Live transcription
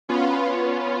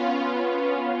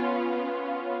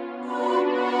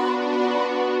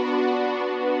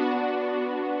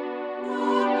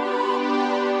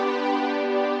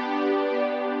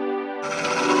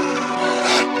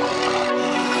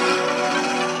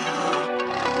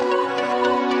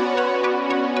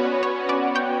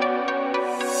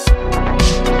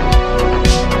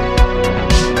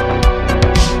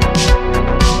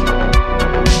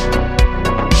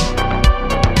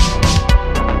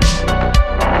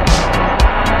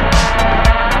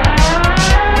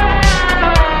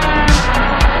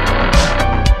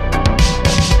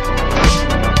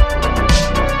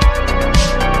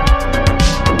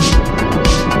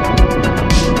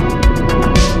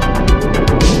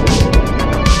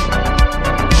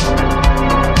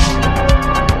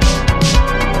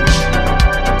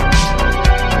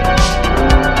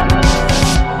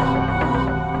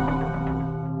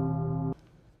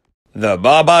The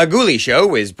Baba Ghoulie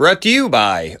Show is brought to you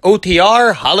by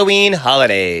OTR Halloween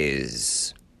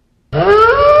Holidays.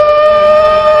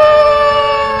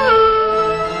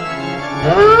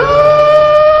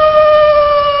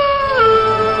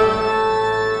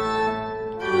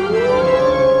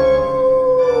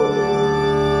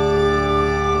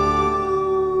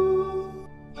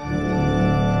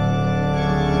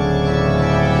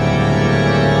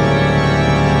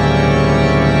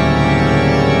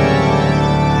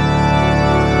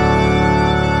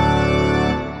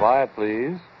 Quiet,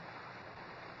 please.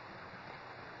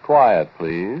 Quiet,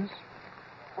 please.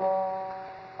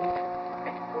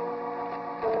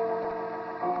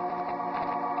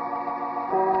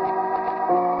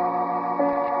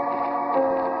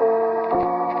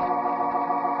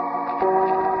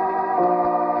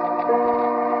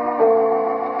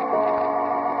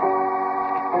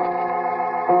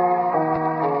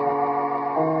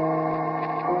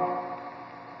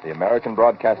 The American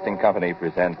Broadcasting Company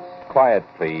presents Quiet,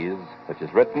 Please, which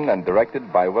is written and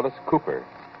directed by Willis Cooper,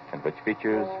 and which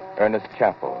features Ernest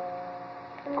Chappell.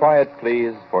 Quiet,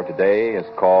 Please, for today is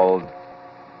called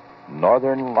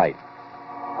Northern Light.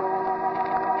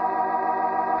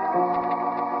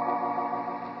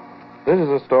 This is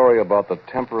a story about the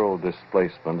temporal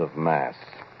displacement of mass.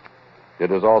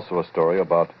 It is also a story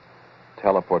about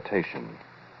teleportation.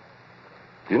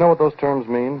 Do you know what those terms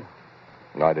mean?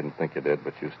 No, I didn't think you did,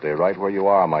 but you stay right where you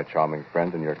are, my charming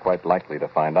friend, and you're quite likely to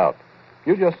find out.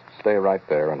 You just stay right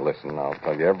there and listen. I'll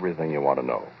tell you everything you want to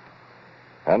know.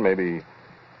 And maybe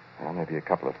a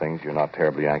couple of things you're not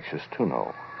terribly anxious to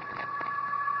know.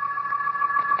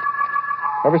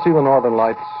 Ever see the Northern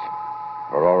Lights?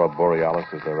 Aurora Borealis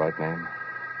is their right name.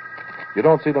 You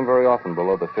don't see them very often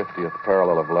below the 50th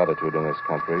parallel of latitude in this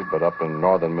country, but up in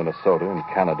northern Minnesota and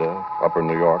Canada, upper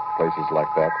New York, places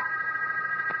like that,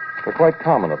 they're quite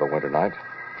common of a winter night.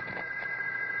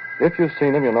 If you've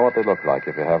seen them, you know what they look like.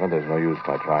 If you haven't, there's no use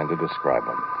my trying to describe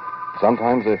them.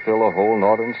 Sometimes they fill a whole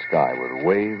northern sky with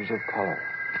waves of color,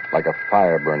 like a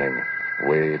fire burning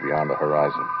way beyond the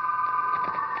horizon.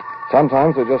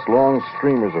 Sometimes they're just long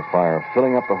streamers of fire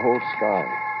filling up the whole sky.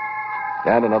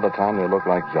 And another time they look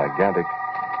like gigantic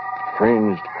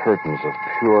fringed curtains of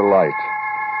pure light,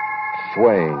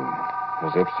 swaying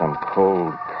as if some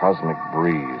cold cosmic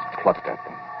breeze plucked at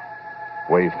them,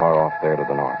 way far off there to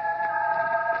the north.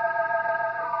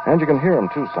 And you can hear them,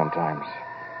 too, sometimes.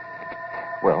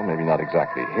 Well, maybe not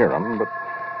exactly hear them, but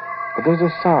there's a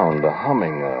sound, a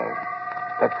humming,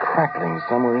 that crackling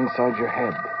somewhere inside your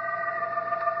head.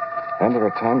 And there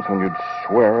are times when you'd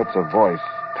swear it's a voice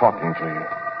talking to you,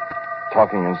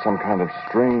 talking in some kind of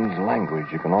strange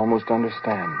language you can almost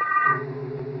understand,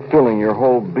 filling your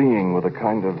whole being with a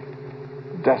kind of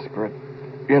desperate,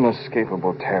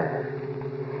 inescapable terror.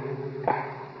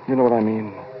 You know what I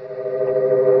mean?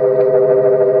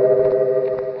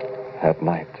 At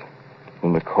night,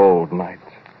 in the cold night,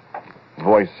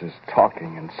 voices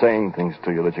talking and saying things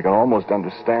to you that you can almost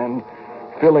understand,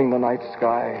 filling the night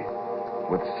sky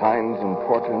with signs and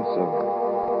portents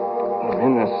of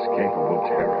inescapable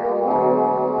terror.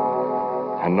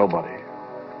 And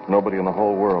nobody in the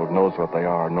whole world knows what they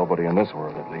are, nobody in this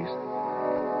world at least,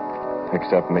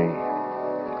 except me.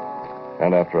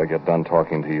 And after I get done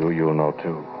talking to you, you'll know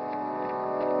too.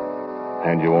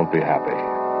 And you won't be happy.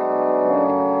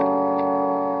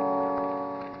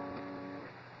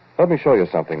 Let me show you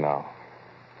something now.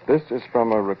 This is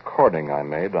from a recording I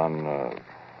made on,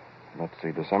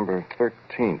 December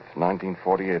 13th,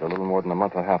 1948, a little more than a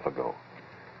month and a half ago.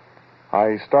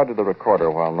 I started the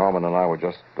recorder while Norman and I were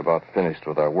just about finished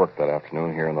with our work that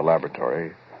afternoon here in the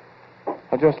laboratory.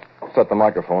 I just set the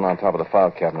microphone on top of the file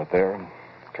cabinet there and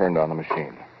turned on the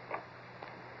machine.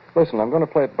 Listen, I'm going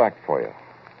to play it back for you.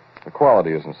 The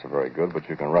quality isn't so very good, but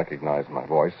you can recognize my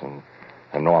voice and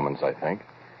Norman's, I think.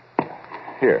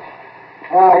 Here.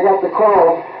 I got the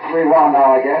call rewound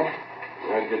now, I guess.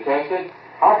 Did you test it?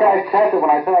 How can I test it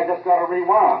when I said I just got it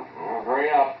rewound? Well,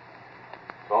 hurry up.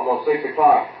 It's almost 6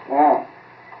 o'clock. Yeah.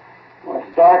 Well,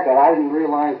 it's dark and I didn't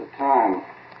realize the time.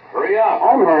 Hurry up.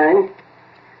 I'm hurrying.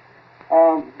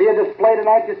 Be a display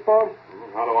tonight, you suppose?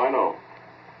 How do I know?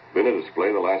 Been a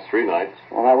display the last 3 nights.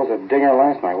 Well, that was a dinger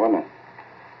last night, wasn't it?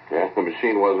 Yeah, the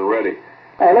machine wasn't ready.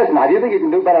 Hey, listen, now, do you think you can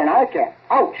do better than I can?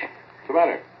 Ouch! What's the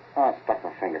matter? Oh, I stuck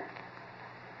my finger.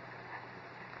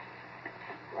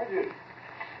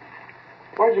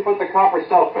 Where'd you put the copper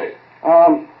sulfate?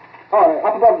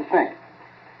 Up above the sink.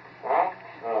 Huh?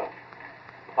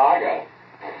 I got it.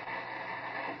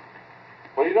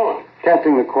 What are you doing?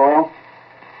 Testing the coil.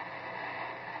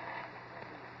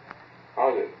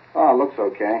 How's it? Oh, it looks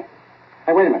okay.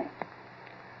 Hey, wait a minute.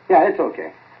 Yeah, it's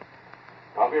okay.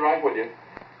 How's I'll be right with you.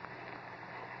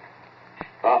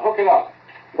 Hook it up.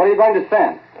 What are you going to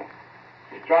send?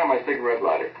 Try my cigarette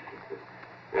lighter.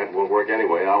 That won't work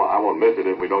anyway. I won't miss it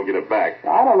if we don't get it back.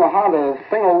 I don't know how the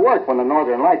thing will work when the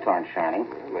northern lights aren't shining.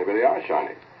 Well, maybe they are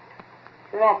shining.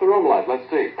 Turn off the room light. Let's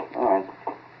see. All right.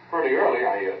 Pretty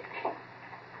early,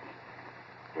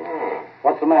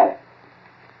 What's the matter?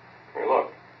 Hey,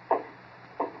 look.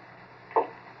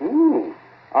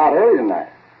 Out early tonight.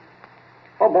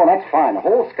 Oh, boy, that's fine. The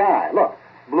whole sky. Look,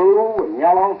 blue and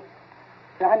yellow.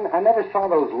 See, I never saw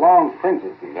those long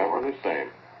fringes. Never the same.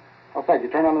 What's that? You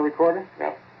turn on the recorder?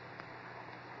 Yeah.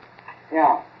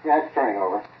 Yeah, it's turning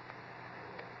over.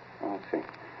 Let's see.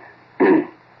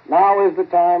 Now is the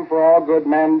time for all good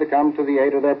men to come to the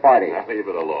aid of their party. Now leave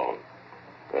it alone.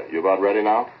 You about ready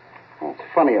now? What's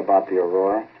funny about the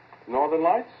aurora? Northern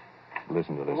Lights?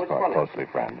 Listen to this What's part funny? closely,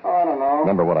 friend. Oh, I don't know.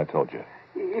 Remember what I told you.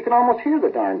 You can almost hear the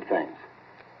darn things.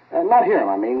 Not hear them,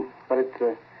 I mean, but it's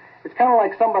kind of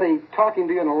like somebody talking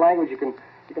to you in a language you can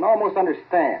almost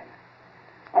understand.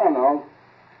 I don't know.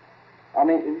 I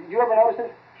mean, you ever notice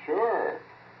it? Sure.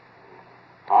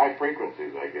 High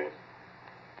frequencies, I guess.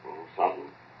 Something.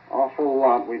 Awful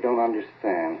lot we don't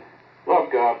understand.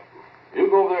 Look, you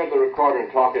go over there at the recorder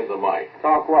and talk into the mic.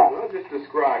 Talk what? Well, just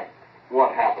describe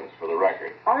what happens for the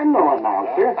record. I'm no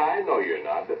announcer. I know you're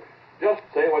not. Just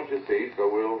say what you see so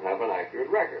we'll have an accurate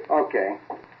record. Okay.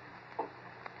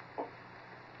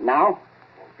 Now?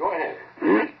 Go ahead.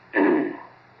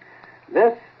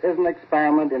 This is an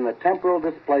experiment in the temporal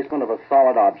displacement of a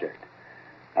solid object.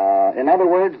 In other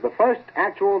words, the first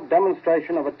actual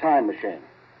demonstration of a time machine,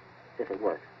 if it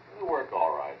works. It'll work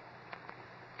all right.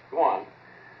 Go on.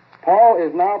 Paul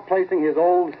is now placing his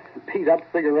old beat-up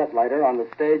cigarette lighter on the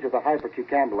stage of the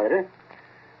hypercucambulator,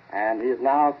 and he is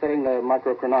now setting the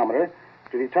microchronometer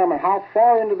to determine how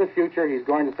far into the future he's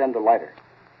going to send the lighter.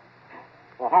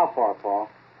 Well, how far, Paul?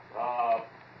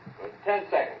 10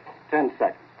 seconds. 10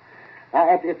 seconds. Now,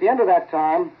 at the end of that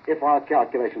time, if our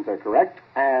calculations are correct,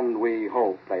 and we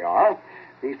hope they are,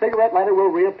 the cigarette lighter will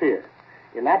reappear.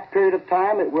 In that period of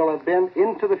time, it will have been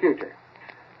into the future.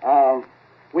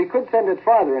 We could send it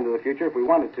farther into the future if we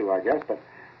wanted to, I guess, but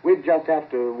we'd just have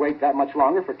to wait that much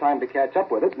longer for time to catch up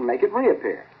with it and make it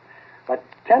reappear. But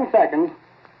 10 seconds,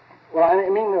 well, I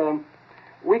mean,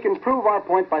 we can prove our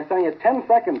point by sending it 10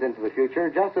 seconds into the future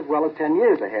just as well as 10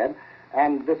 years ahead,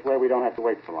 and this way we don't have to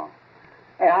wait so long.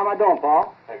 Hey, how am I doing,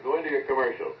 Paul? Now go into your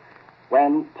commercial.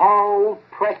 When Paul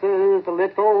presses the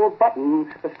little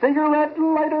button, the cigarette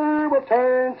lighter will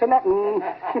turn to nothing.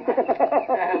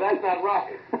 That's not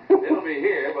right. It'll be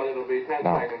here, but it'll be 10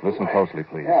 Now, seconds listen away. closely,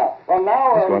 please. Yeah. Well,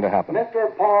 now, What's going to happen?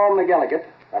 Mr. Paul McGilligan,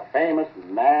 a famous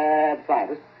mad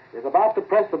scientist, is about to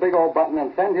press the big old button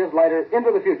and send his lighter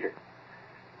into the future.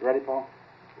 You ready, Paul?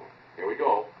 Here we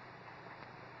go.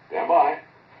 Stand by.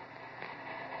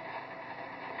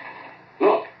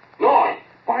 Look, Norm.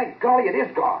 By golly, it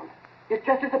is gone. It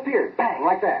just disappeared. Bang,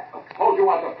 like that. Hold your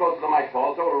watch up close to the mic,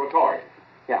 Paul, so it'll record.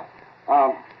 Yeah.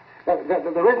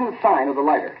 There isn't a sign of the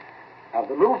lighter.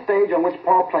 The little stage on which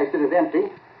Paul placed it is empty,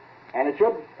 and it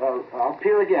should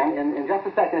appear again in just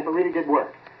a second if it really did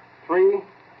work. 3,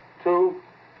 2,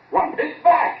 1. It's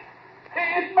back!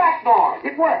 Hey, it's back, Norm!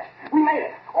 It worked. We made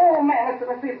it. Oh, man,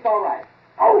 let's see if it's all right.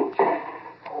 Oh,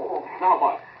 Oh, now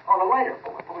what? Oh, the lighter.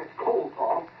 Oh, it's cold,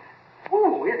 Paul.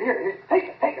 Ooh, here. Take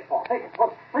it, Paul. Take it. Oh,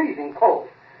 it's freezing cold.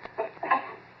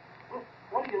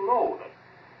 What do you know?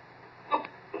 Look,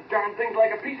 the darn thing's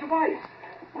like a piece of ice.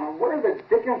 Now, where the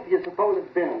dickens do you suppose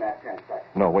it's been in that 10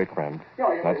 seconds? No, wait, friend. You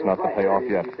know, That's it not was the right payoff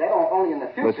there, yet. You said, only in the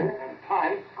future. Listen. And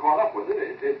time's caught up with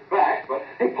it. It's back, but...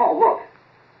 Hey, Paul, look.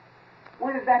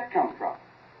 Where did that come from?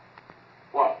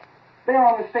 What? There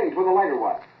on the stage where the lighter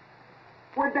was.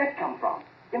 Where'd that come from?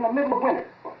 In the middle of winter.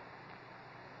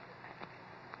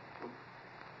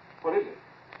 What is it?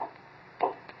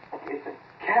 It's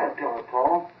a caterpillar,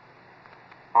 Paul.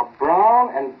 A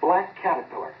brown and black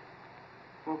caterpillar.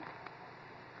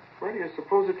 Where do you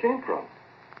suppose it came from?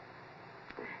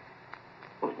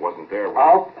 Well, it wasn't there.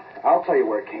 I'll tell you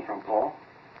where it came from, Paul.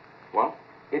 What?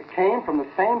 It came from the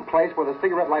same place where the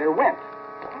cigarette lighter went.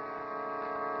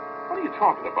 What are you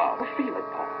talking about? Well, feel it,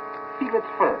 Paul. Feel its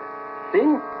fur.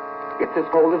 See? It's as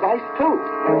cold as ice, too.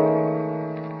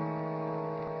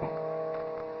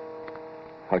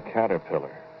 A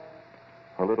caterpillar.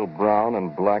 A little brown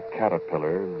and black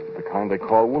caterpillar, the kind they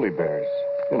call woolly bears.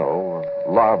 You know,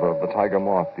 larva of the tiger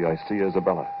moth, the Icea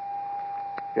isabella.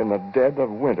 In the dead of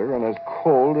winter and as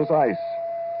cold as ice.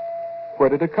 Where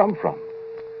did it come from?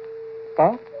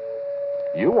 Huh?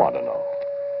 You want to know.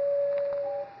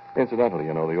 Incidentally,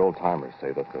 you know, the old-timers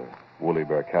say that the woolly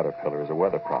bear caterpillar is a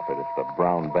weather prophet. If the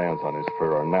brown bands on his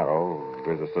fur are narrow,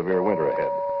 there's a severe winter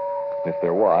ahead. If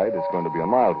they're wide, it's going to be a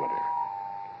mild winter.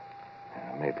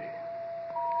 Yeah, maybe.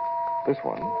 This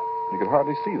one, you could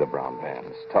hardly see the brown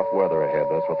bands. Tough weather ahead,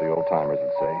 that's what the old-timers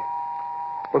would say.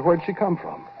 But where'd she come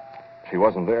from? She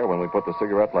wasn't there when we put the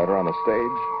cigarette lighter on the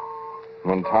stage.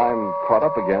 When time caught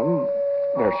up again,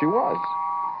 there she was.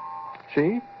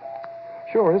 She?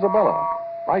 Sure, Isabella.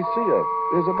 I see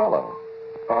her, Isabella.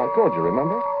 I told you,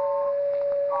 remember?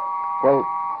 Well,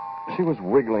 she was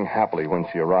wiggling happily when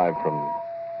she arrived from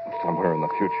somewhere in the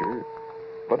future.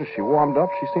 But as she warmed up,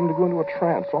 she seemed to go into a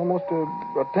trance, almost a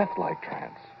death-like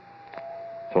trance.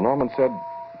 So Norman said,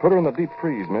 put her in the deep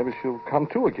freeze. Maybe she'll come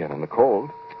to again in the cold.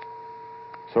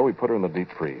 So we put her in the deep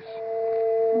freeze.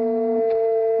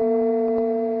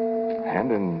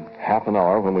 And in half an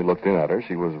hour, when we looked in at her,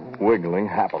 she was wiggling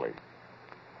happily.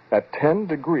 At 10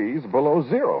 degrees below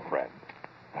zero, Fred.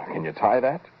 Now, can you tie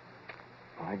that?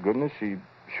 My goodness, she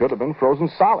should have been frozen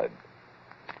solid.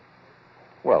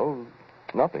 Well,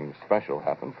 nothing special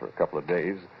happened for a couple of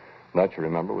days. That, you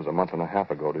remember, was a month and a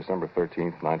half ago, December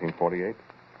 13th, 1948.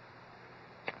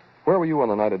 Where were you on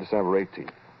the night of December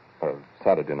 18th?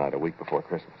 Saturday night, a week before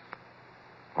Christmas.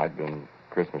 I'd been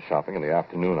Christmas shopping in the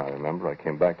afternoon, I remember. I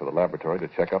came back to the laboratory to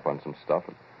check up on some stuff,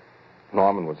 and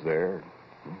Norman was there,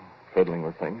 fiddling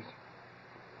with things.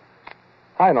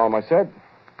 Hi, Norm, I said.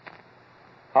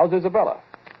 How's Isabella?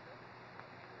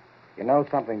 You know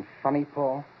something funny,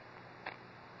 Paul?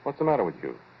 What's the matter with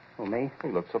you? Well, me?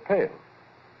 You look so pale.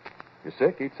 You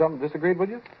sick? Eat something disagreed with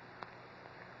you?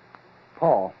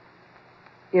 Paul,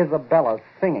 Isabella's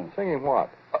singing. Singing what?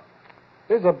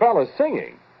 Isabella's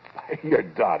singing? You're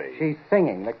dotty. She's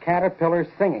singing. The caterpillar's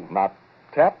singing. Not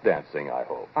tap dancing, I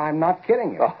hope. I'm not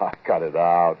kidding you. Oh, cut it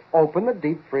out. Open the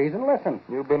deep freeze and listen.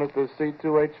 You been at the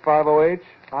C2H50H?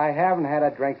 I haven't had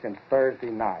a drink since Thursday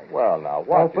night. Well, now,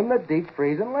 what? Open the deep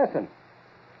freeze and listen.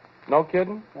 No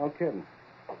kidding? No kidding.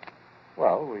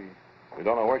 Well, we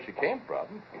don't know where she came from.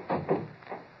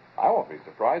 I won't be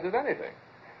surprised at anything.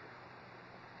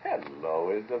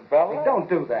 Hello, Isabella. Hey, don't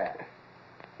do that.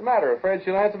 What's the matter? Afraid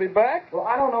she'll answer me back? Well,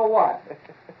 I don't know what.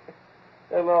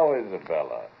 Hello,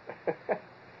 Isabella.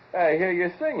 I hear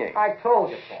you singing. I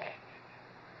told you, Paul.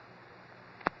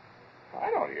 I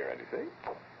don't hear anything.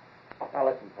 Now,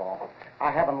 listen, Paul.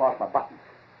 I haven't lost my buttons.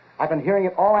 I've been hearing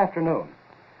it all afternoon.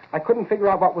 I couldn't figure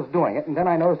out what was doing it, and then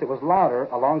I noticed it was louder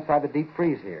alongside the deep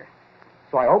freeze here.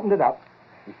 So I opened it up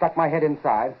and stuck my head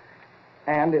inside,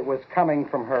 and it was coming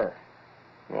from her.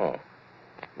 Yeah.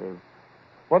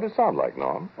 What does it sound like,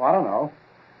 Norm? Well, I don't know.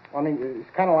 I mean, it's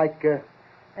kind of like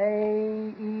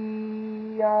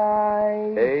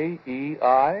A-E-I.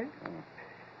 A-E-I?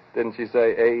 Didn't she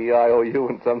say A-E-I-O-U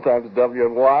and sometimes W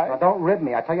and Y? Now, don't rib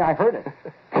me. I tell you, I heard it.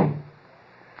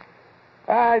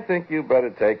 I think you better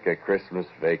take a Christmas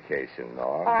vacation,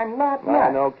 Norm. I'm not I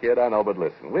nuts. know, kid, I know, but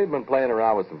listen, we've been playing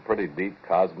around with some pretty deep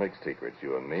cosmic secrets,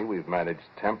 you and me. We've managed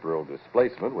temporal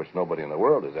displacement, which nobody in the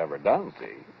world has ever done, see?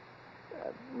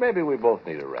 Maybe we both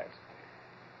need a rest.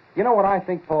 You know what I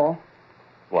think, Paul?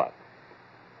 What?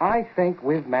 I think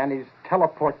we've managed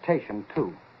teleportation,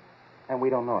 too. And we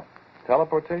don't know it.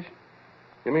 Teleportation?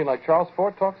 You mean like Charles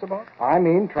Fort talks about? I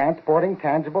mean transporting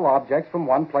tangible objects from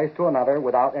one place to another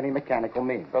without any mechanical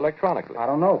means. Electronically? I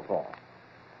don't know, Paul.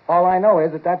 All I know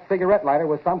is that cigarette lighter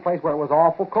was someplace where it was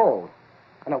awful cold.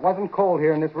 And it wasn't cold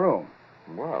here in this room.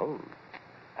 Well,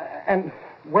 And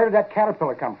where did that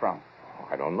caterpillar come from?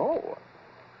 I don't know.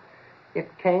 It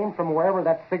came from wherever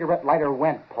that cigarette lighter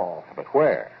went, Paul. But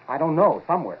where? I don't know,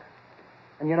 somewhere.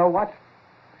 And you know what?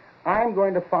 I'm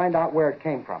going to find out where it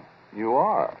came from. You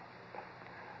are.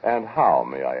 And how,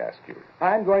 may I ask you?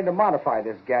 I'm going to modify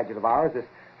this gadget of ours, this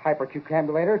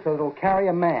hypercucambulator, so that it'll carry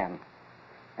a man.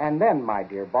 And then, my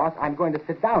dear boss, I'm going to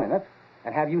sit down in it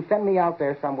and have you send me out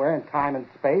there somewhere in time and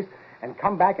space and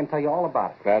come back and tell you all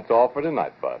about it. That's all for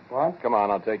tonight, Bud. What? Come on,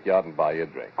 I'll take you out and buy you a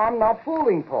drink. I'm not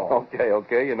fooling, Paul.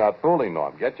 Okay, you're not fooling,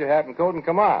 Norm. Get your hat and coat and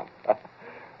come on.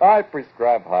 I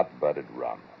prescribe hot-buttered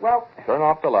rum. Well, Turn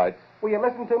off the lights. will you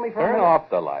listen to me for a Turn minute? off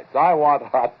the lights. I want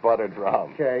hot-buttered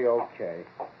rum. Okay.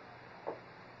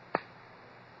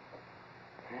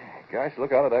 Gosh,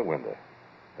 look out of that window.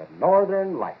 The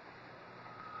northern lights.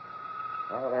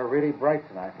 Oh, they're really bright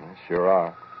tonight. They sure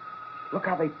are. Look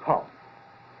how they pulse.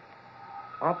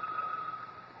 Up,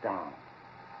 down.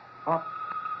 Up,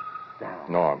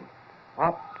 down. Norm,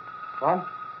 Up. What?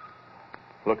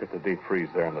 look at the deep freeze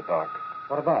there in the dark.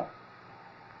 What about?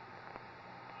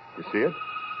 You see it?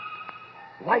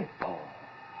 Light, Paul.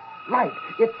 Light.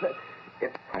 It's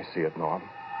I see it, Norm.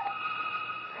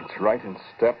 It's right in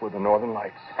step with the northern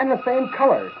lights. and the same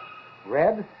colors.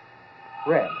 Red,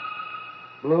 red.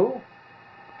 Blue,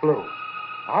 blue.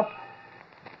 Up,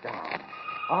 down,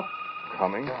 up,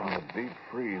 Coming down, from the deep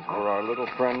freeze where our little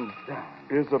friend down.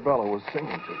 Isabella was singing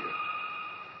to you.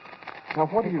 Now,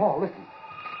 what do Hey, you... Paul, listen.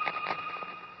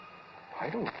 I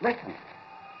don't... Listen.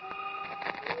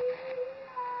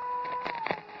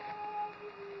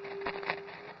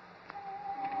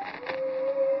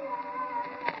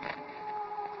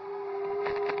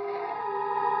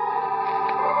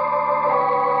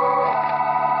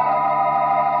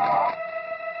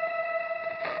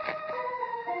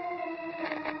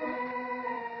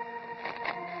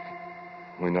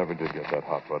 We never did get that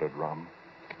hot-blooded rum.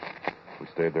 We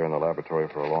stayed there in the laboratory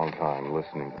for a long time,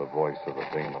 listening to the voice of the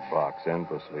thing in the box,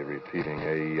 endlessly repeating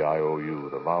A-E-I-O-U,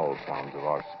 the vowel sounds of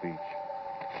our speech,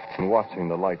 and watching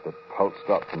the light that pulsed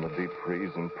up from the deep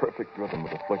freeze in perfect rhythm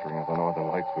with the flickering of the northern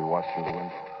lights we watched through the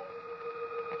window.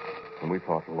 And we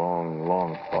thought long,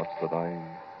 long thoughts that I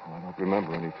don't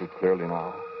remember any too clearly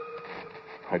now.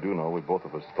 I do know we both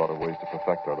of us thought of ways to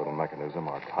perfect our little mechanism,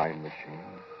 our time machine.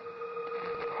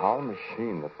 Our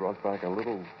machine that brought back a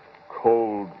little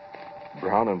cold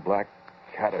brown and black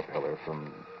caterpillar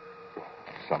from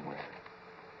somewhere.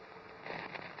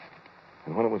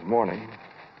 And when it was morning,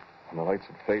 and the lights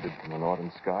had faded from the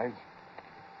northern skies,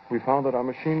 we found that our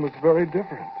machine was very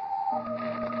different.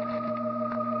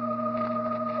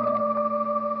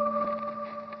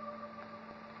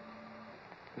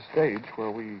 The stage where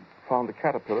we found the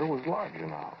caterpillar was larger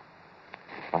now.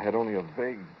 I had only a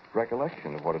vague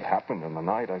recollection of what had happened in the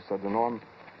night. I said to Norman,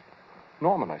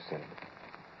 I said,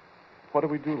 what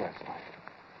did we do last night?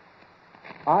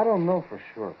 I don't know for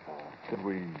sure, Paul. Did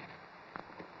we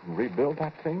rebuild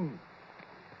that thing?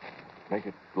 Make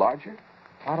it larger?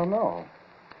 I don't know.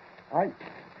 I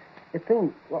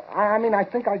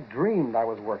think I dreamed I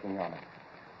was working on it.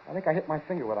 I think I hit my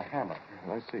finger with a hammer.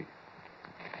 I see.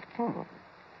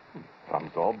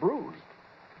 Thumb's all bruised.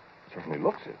 Certainly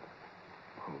looks it.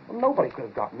 Well, nobody could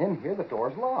have gotten in here. The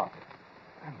door's locked.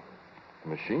 The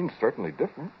machine's certainly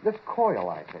different. This coil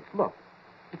I take, look,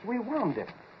 it's rewound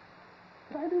different.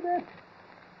 Did I do that?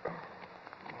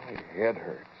 My head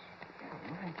hurts.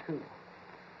 Yeah, mine too.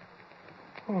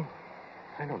 Oh,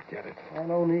 I don't get it. I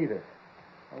don't either.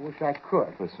 I wish I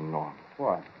could. Listen, Norm.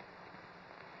 What?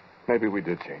 Maybe we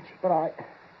did change it.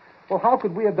 Well, how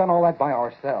could we have done all that by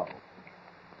ourselves?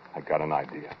 I got an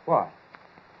idea. What?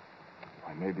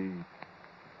 Why, maybe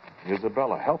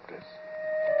Isabella helped us.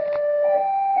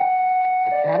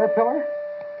 The caterpillar?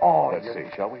 Oh, Let's see,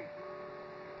 shall we?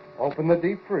 Open the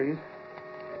deep freeze.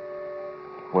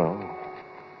 Well,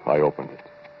 I opened it.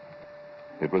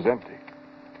 It was empty.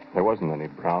 There wasn't any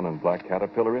brown and black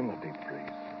caterpillar in the deep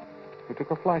freeze. We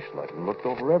took a flashlight and looked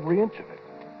over every inch of it.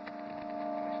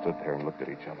 We stood there and looked at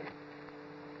each other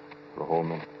for a whole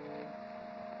minute.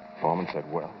 Norman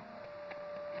said, well.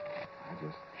 I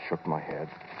just shook my head.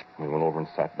 We went over and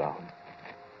sat down.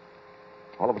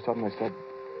 All of a sudden I said,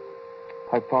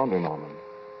 I found her, Norman.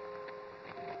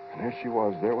 And there she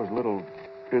was. There was little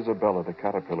Isabella the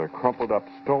caterpillar, crumpled up,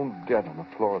 stone dead on the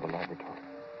floor of the laboratory.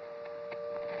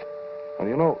 And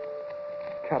you know,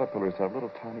 caterpillars have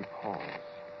little tiny paws.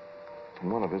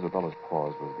 And one of Isabella's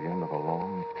paws was the end of a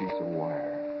long piece of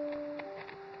wire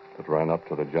that ran up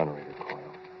to the generator coil.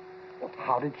 Well,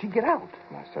 how did she get out?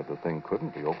 And I said the thing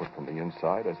couldn't be opened from the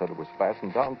inside. I said it was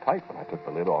fastened down tight when I took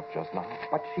the lid off just now.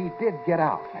 But she did get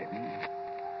out.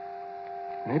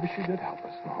 Maybe she did help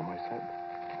us, Norm, I said.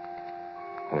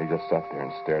 And he just sat there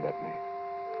and stared at me.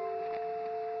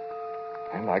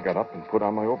 And I got up and put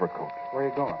on my overcoat. Where are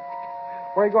you going?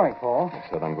 Where are you going, Paul? I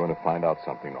said, I'm going to find out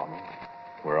something, Norman.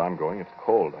 Where I'm going, it's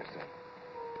cold, I said.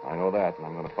 I know that, and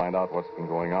I'm going to find out what's been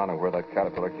going on and where that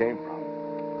caterpillar came from.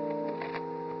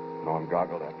 Norm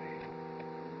goggled at me.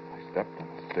 I stepped on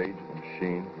the stage of the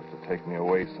machine that was to take me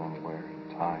away somewhere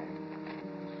in time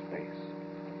and space.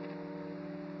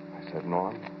 I said,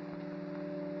 Norm,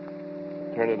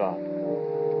 turn it on.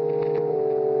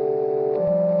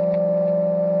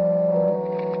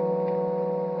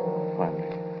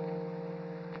 Finally,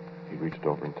 he reached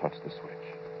over and touched the switch.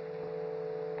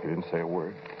 He didn't say a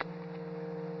word.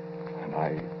 And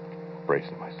I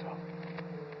braced myself.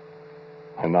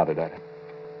 I nodded at him.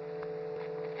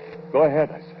 Go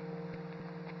ahead, I said.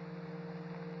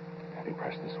 And he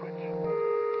pressed the switch.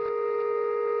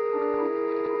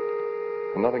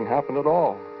 And nothing happened at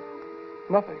all.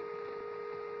 Nothing.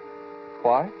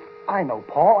 Why? I know,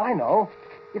 Paul, I know.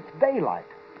 It's daylight,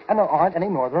 and there aren't any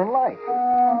northern lights.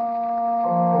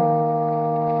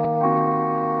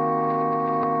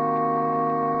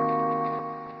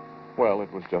 Well,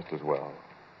 it was just as well.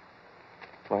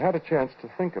 I had a chance to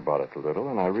think about it a little,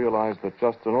 and I realized that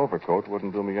just an overcoat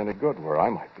wouldn't do me any good where I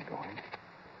might be going.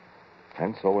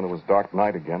 And so when it was dark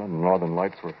night again and the northern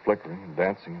lights were flickering and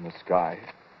dancing in the sky,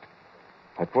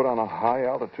 I put on a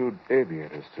high-altitude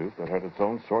aviator suit that had its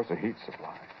own source of heat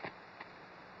supply.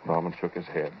 Norman shook his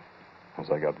head as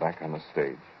I got back on the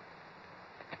stage,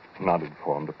 nodded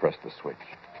for him to press the switch.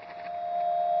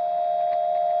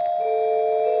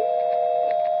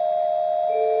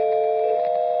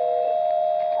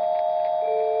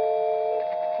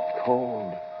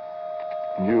 Cold.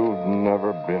 You've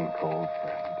never been cold,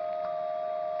 friend.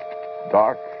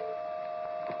 Dark.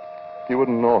 You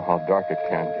wouldn't know how dark it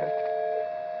can get.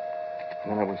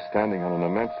 And then I was standing on an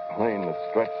immense plain that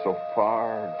stretched so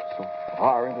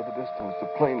far into the distance,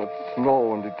 a plain of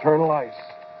snow and eternal ice.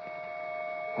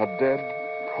 A dead,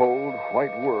 cold,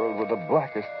 white world with the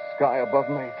blackest sky above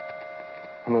me.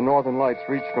 And the northern lights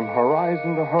reached from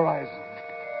horizon to horizon.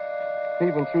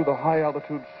 Even through the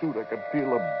high-altitude suit, I could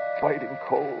feel a biting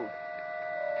cold.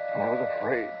 And I was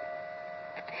afraid.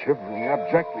 Shivering,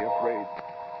 abjectly afraid.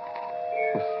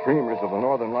 The streamers of the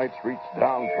northern lights reached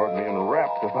down toward me and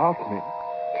wrapped about me.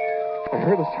 I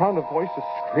heard the sound of voices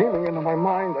screaming into my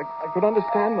mind. I could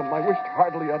understand them. I wished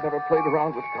heartily I'd never played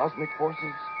around with cosmic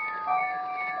forces.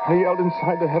 I yelled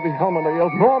inside the heavy helmet. I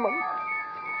yelled, Norman!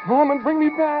 Norman, bring me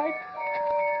back!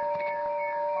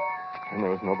 And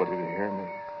there was nobody to hear me.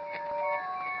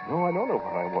 No, I don't know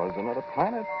where I was. Another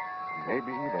planet.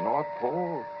 Maybe the North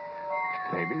Pole.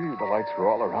 Maybe the lights were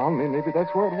all around me. Maybe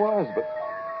that's where it was. But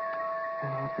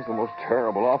it was the most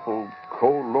terrible, awful,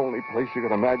 cold, lonely place you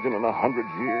could imagine in 100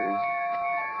 years.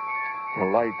 The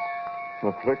lights,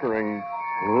 the flickering,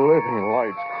 living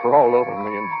lights crawled over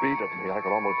me and beat at me. I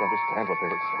could almost understand what they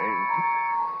were saying.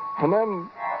 And then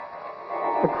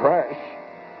the crash.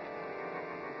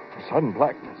 The sudden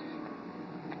blackness.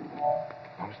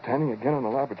 I was standing again in the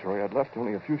laboratory I'd left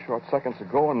only a few short seconds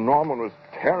ago, and Norman was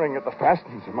tearing at the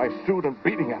fastenings of my suit and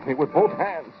beating at me with both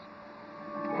hands.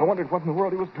 I wondered what in the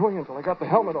world he was doing until I got the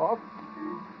helmet off.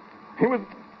 He was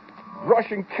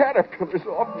brushing caterpillars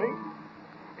off me.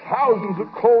 Thousands of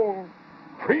cold,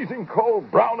 freezing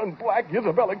cold, brown and black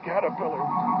Isabella caterpillars.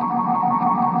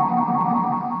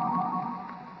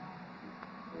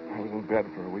 I was in bed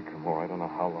for a week or more. I don't know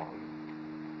how long.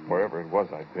 Wherever it was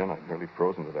I'd been, I'd nearly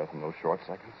frozen to death in those short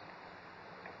seconds.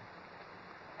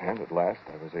 And at last,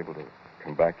 I was able to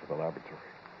come back to the laboratory.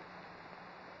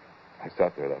 I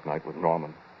sat there that night with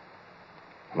Norman.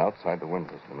 And outside the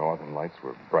windows, the northern lights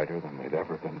were brighter than they'd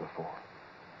ever been before.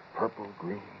 Purple,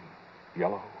 green,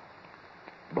 yellow,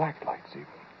 black lights even.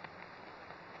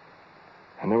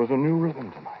 And there was a new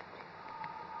rhythm tonight.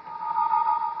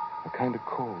 A kind of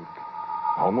code,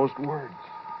 almost words,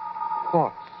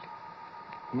 thoughts,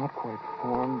 not quite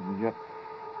formed and yet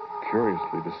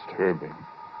curiously disturbing.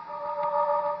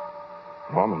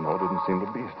 Norman, though, didn't seem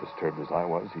to be as disturbed as I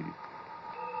was. He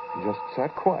just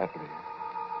sat quietly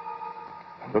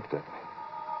and looked at me.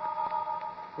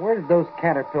 Where did those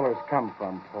caterpillars come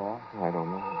from, Paul? I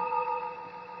don't know.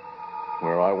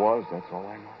 Where I was, that's all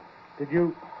I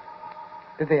know.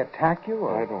 Did they attack you,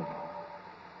 or? I don't know.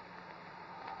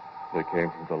 They came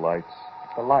from the lights.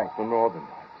 The light? The northern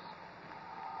lights.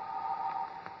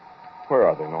 Where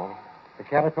are they, Norman? The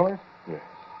caterpillars? Yes.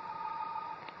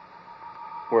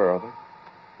 Where are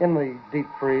they? In the deep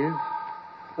freeze,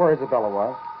 where Isabella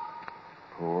was.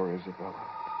 Poor Isabella.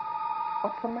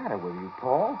 What's the matter with you,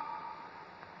 Paul?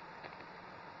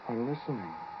 I'm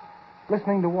listening.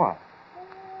 Listening to what?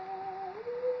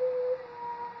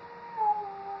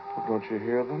 Well, don't you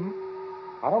hear them?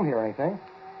 I don't hear anything.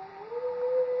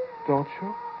 Don't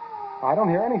you? I don't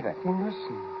hear anything. Well,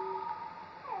 listen.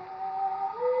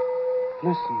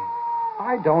 Listen.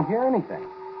 I don't hear anything.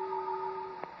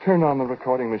 Turn on the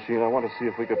recording machine. I want to see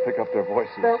if we could pick up their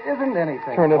voices. There isn't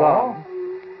anything, Turn it Paul. on.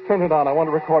 Turn it on. I want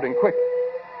a recording. Quick.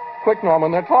 Quick,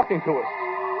 Norman. They're talking to us.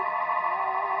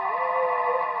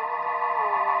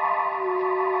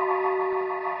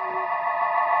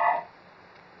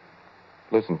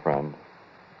 Listen, friend.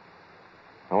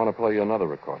 I want to play you another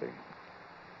recording.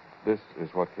 This is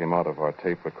what came out of our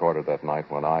tape recorder that night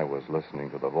when I was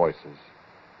listening to the voices.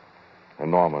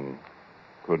 And Norman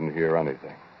couldn't hear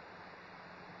anything.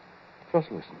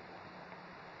 Just listen.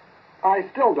 I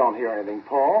still don't hear anything,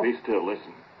 Paul. Be still.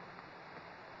 Listen.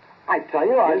 I tell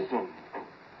you, Listen.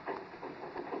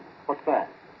 What's that?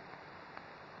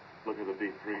 Look at the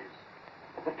deep freeze.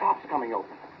 The top's coming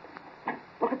open.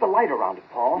 Look at the light around it,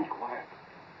 Paul. Be quiet.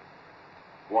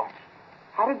 Watch.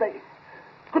 How did they...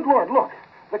 Good Lord, look.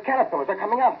 The caterpillars are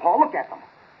coming out, Paul. Look at them.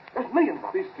 There's millions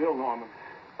of them. Be still, Norman.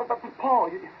 But Paul,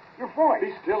 your voice.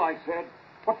 Be still, I said.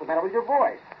 What's the matter with your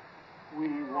voice? We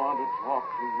want to talk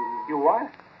to you. You what?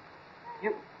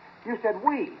 You said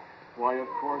we. Why, of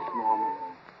course, Norman.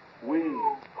 We.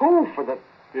 Who for the...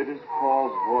 It is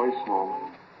Paul's voice,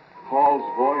 Norman. Paul's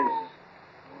voice.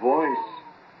 Voice.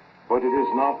 But it is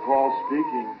not Paul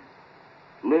speaking.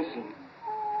 Listen.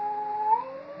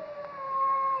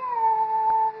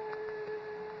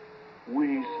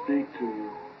 We speak to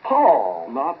you. Paul.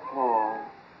 Not Paul.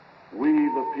 We,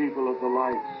 the people of the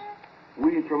lights.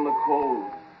 We from the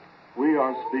cold. We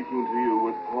are speaking to you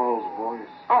with Paul's voice.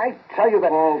 I tell you that...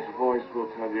 Paul's voice will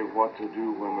tell you what to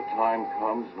do when the time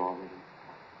comes, Norman.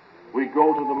 We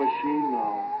go to the machine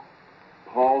now.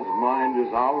 Paul's mind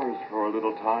is ours for a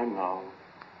little time now.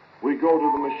 We go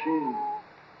to the machine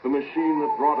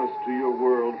that brought us to your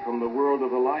world from the world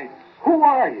of the lights. Who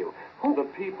are you? The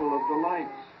people of the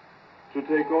lights, to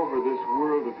take over this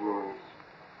world of yours.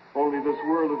 Only this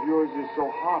world of yours is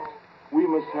so hot. We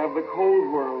must have the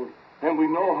cold world, and we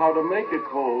know how to make it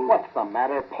cold. What's the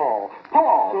matter, Paul?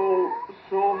 Paul!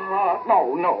 So hot.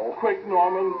 No. Quick,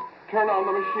 Norman, turn on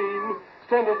the machine.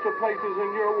 Send us to places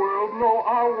in your world. No,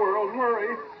 our world.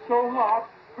 Hurry. So hot.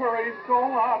 Hurry, so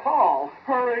hot. Paul!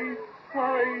 Hurry.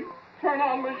 Turn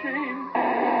on machine.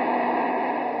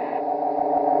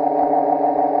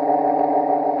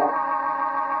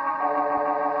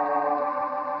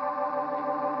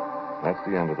 That's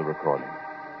the end of the recording.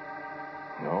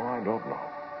 No, I don't know.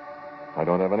 I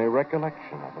don't have any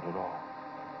recollection of it at all.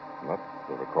 But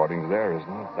the recording's there, isn't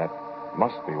it? That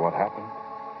must be what happened.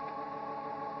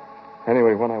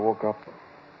 Anyway, when I woke up,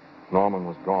 Norman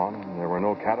was gone, and there were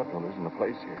no caterpillars in the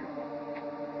place here.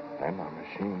 And our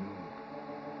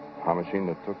machine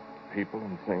that took people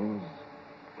and things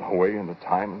away into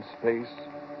time and space,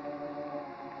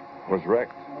 was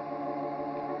wrecked.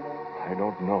 I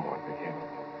don't know what became of it.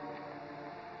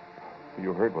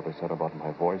 You heard what they said about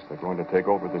my voice. They're going to take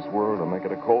over this world and make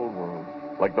it a cold world,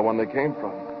 like the one they came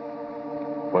from.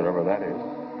 Whatever that is,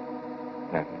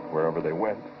 and wherever they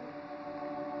went.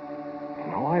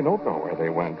 No, I don't know where they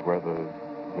went, where the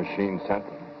machine sent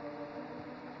them.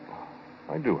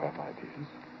 I do have ideas.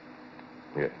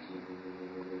 Yes.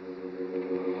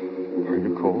 Are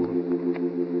you cold?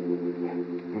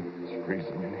 It's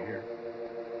freezing in here.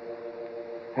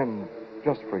 And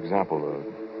just for example,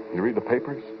 you read the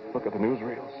papers? Look at the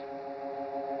newsreels.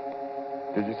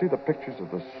 Did you see the pictures of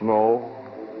the snow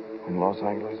in Los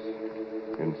Angeles?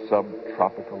 In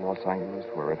subtropical Los Angeles,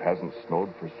 where it hasn't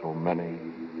snowed for so many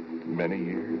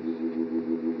years?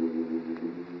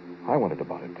 I wondered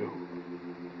about it, too.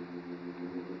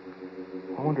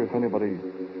 I wonder if anybody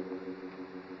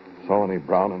saw any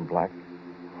brown and black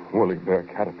woolly bear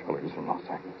caterpillars in Los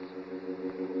Angeles.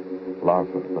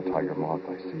 Larvae of the tiger moth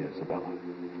I see, Isabella.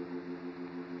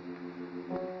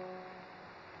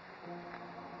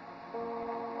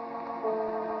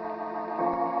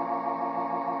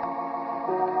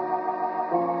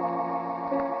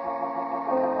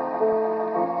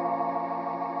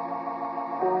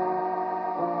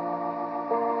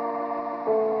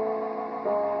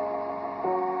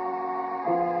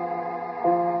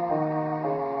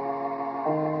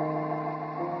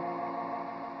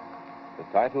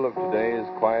 The title of today's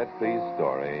Quiet Please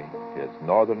story is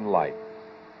Northern Lights.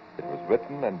 It was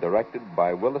written and directed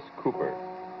by Willis Cooper.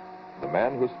 The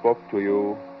man who spoke to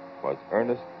you was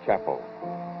Ernest Chappell.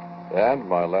 And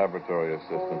my laboratory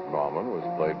assistant, Norman, was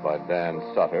played by Dan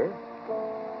Sutter.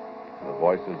 The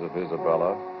voices of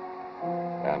Isabella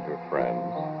and her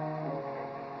friends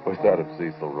was that of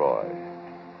Cecil Roy.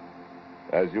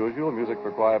 As usual, music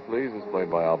for Quiet Please is played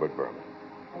by Albert Berman.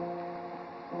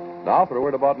 Now, for a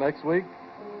word about next week,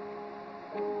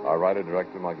 our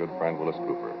writer-director, my good friend Willis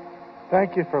Cooper.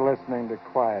 Thank you for listening to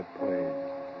Quiet Please.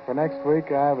 For next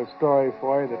week, I have a story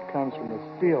for you that comes from the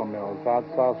steel mills out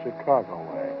South Chicago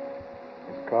way.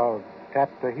 It's called At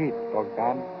the Heat,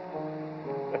 Bogdan.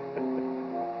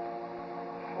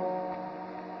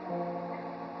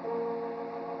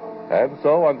 And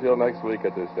so, until next week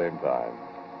at this same time,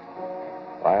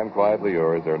 I am quietly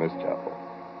yours, Ernest Chappell.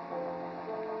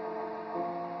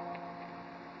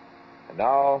 And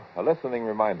now, a listening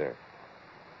reminder.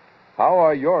 How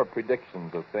are your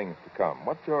predictions of things to come?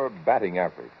 What's your batting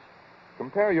average?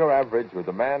 Compare your average with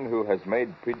the man who has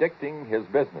made predicting his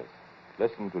business.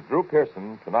 Listen to Drew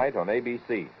Pearson tonight on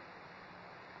ABC.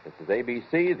 This is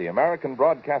ABC, the American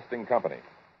Broadcasting Company.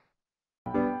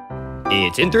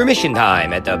 It's intermission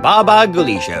time at the Baba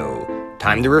Gully Show.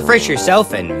 Time to refresh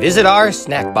yourself and visit our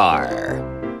snack bar.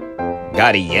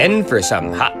 Got a yen for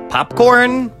some hot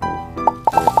popcorn?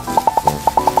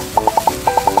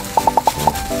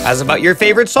 How's about your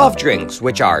favorite soft drinks,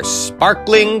 which are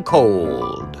sparkling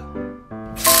cold?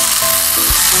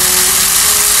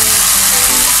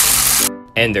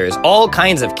 And there's all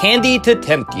kinds of candy to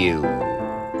tempt you.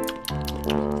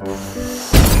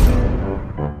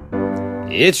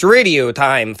 It's radio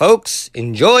time, folks.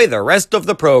 Enjoy the rest of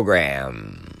the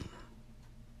program.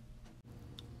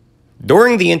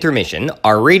 During the intermission,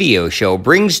 our radio show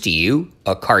brings to you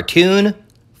a cartoon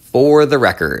for the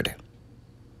record.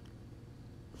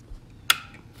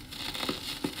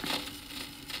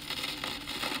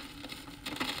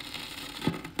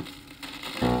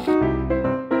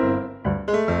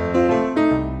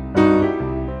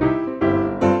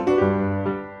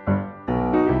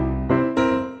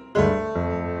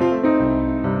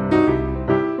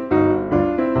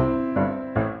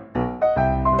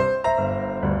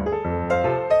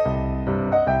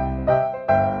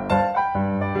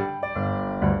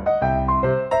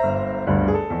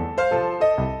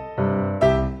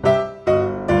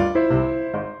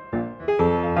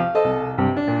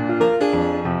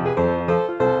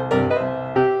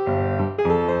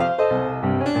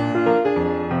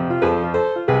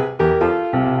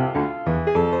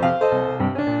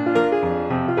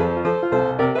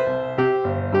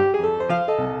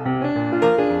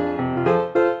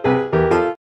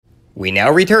 We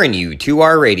now return you to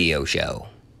our radio show.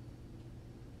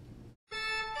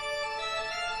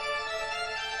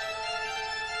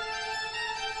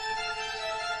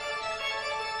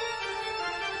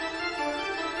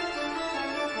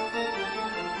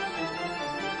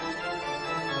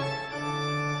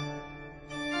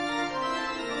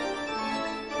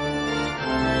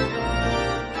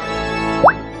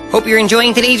 Hope you're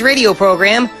enjoying today's radio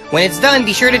program. When it's done,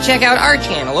 be sure to check out our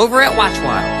channel over at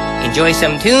WatchWatch. Enjoy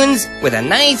some tunes with a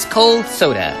nice cold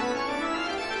soda.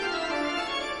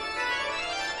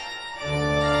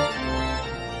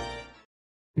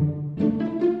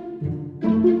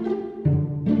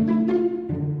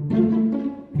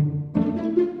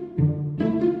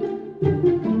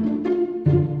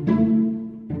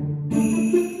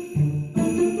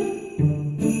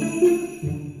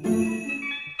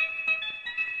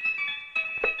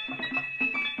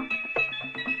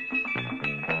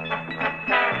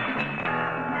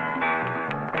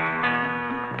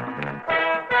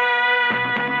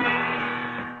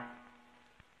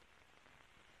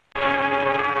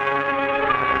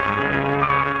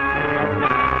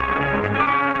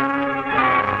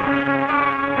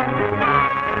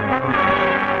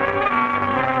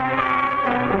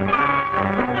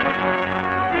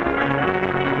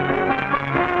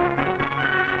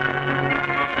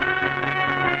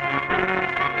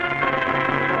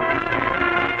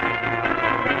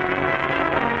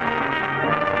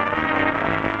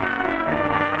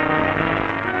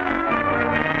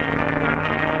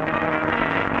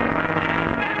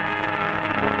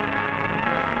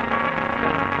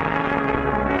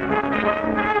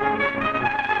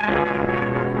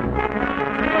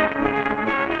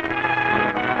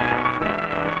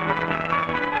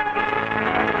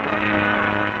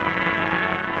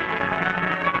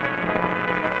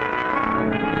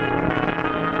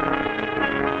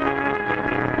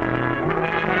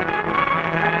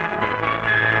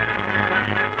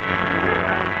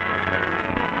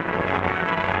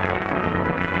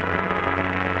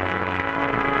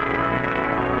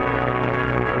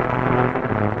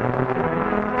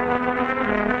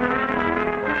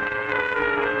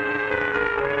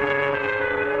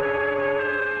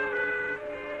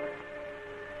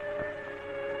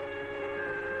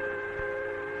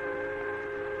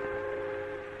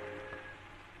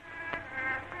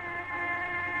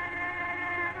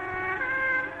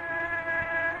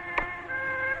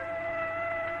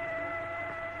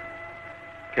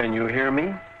 Can you hear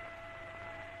me?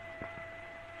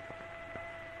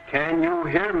 Can you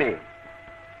hear me?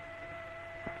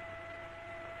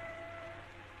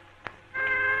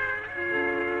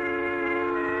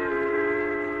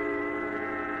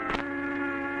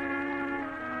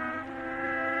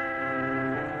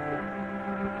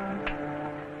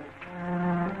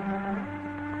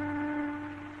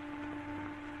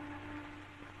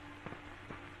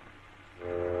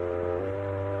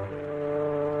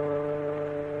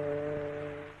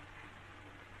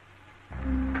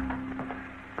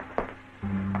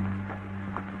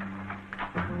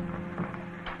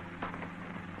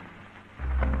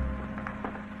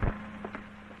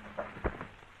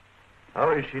 How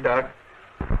is she, Doc?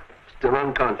 Still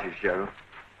unconscious, Sheriff.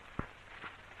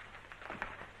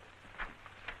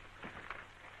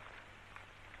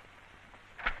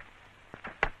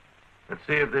 Let's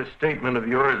see if this statement of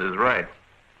yours is right.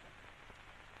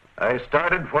 I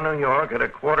started for New York at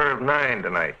 9:15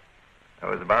 tonight. I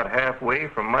was about halfway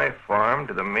from my farm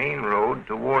to the main road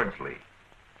to Wardsley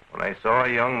when I saw a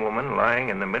young woman lying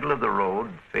in the middle of the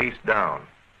road, face down.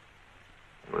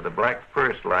 with a black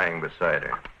purse lying beside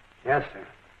her. Yes,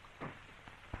 sir.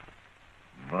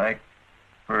 Black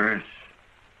purse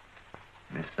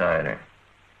beside her.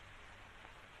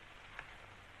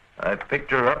 I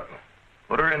picked her up,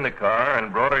 put her in the car,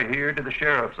 and brought her here to the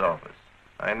sheriff's office.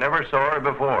 I never saw her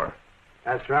before.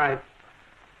 That's right.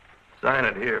 Sign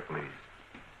it here, please.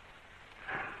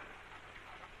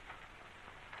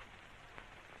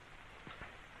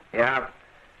 Yeah.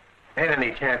 Ain't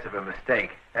any chance of a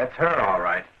mistake. That's her, all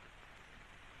right.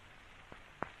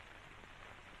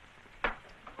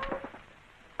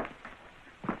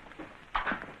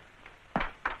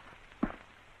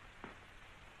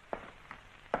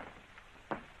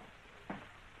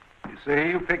 You say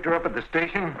you picked her up at the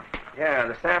station? Yeah,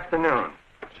 this afternoon.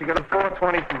 She got a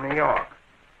 4:20 from New York.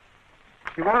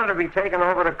 She wanted to be taken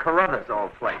over to Carruthers'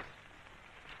 old place.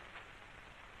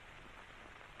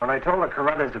 When I told her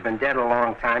Carruthers had been dead a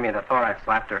long time, you'd have thought I'd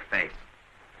slapped her face.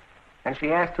 And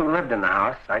she asked who lived in the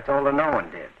house. I told her no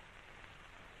one did.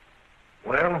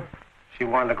 Well, She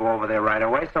wanted to go over there right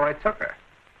away, so I took her.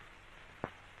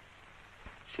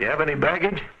 she have any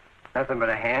baggage? Nothing but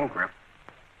a hand grip.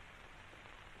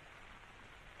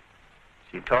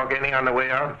 She talk any on the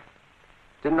way out?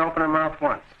 Didn't open her mouth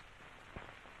once.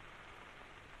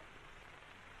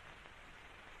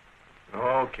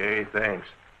 Okay, thanks.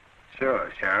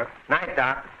 Sure, Sheriff. Night,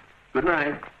 Doc. Good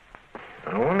night.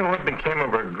 I wonder what became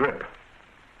of her grip.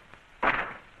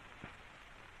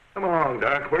 Come along,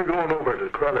 Doc. We're going over to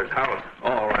Crothers' house.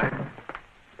 All right.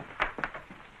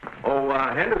 Oh,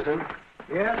 Henderson.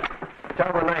 Yeah?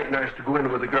 Tell the night nurse to go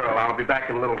in with the girl. I'll be back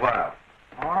in a little while.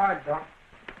 All right, Doc.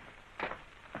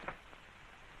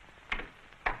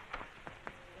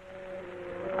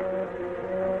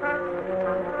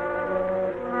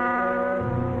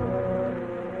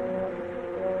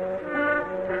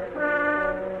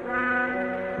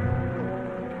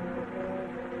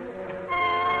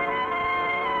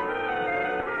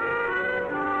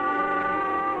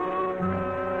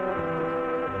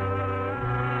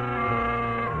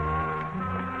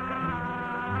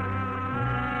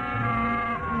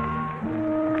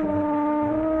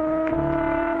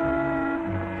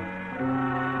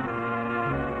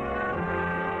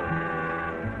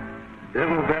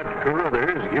 Devil got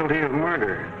Carruthers guilty of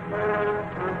murder.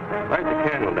 Light the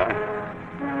candle, Doc.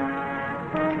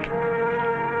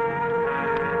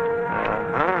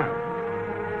 Uh-huh.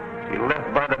 He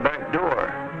left by the back door.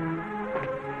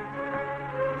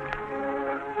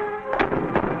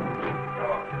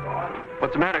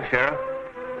 What's the matter, Sheriff?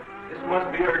 This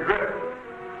must be her grip.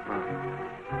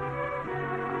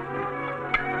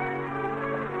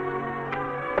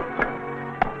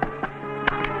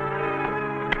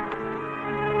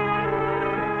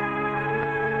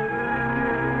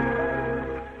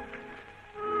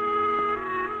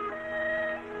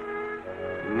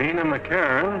 Nina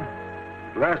McCarran,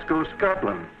 Glasgow,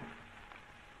 Scotland.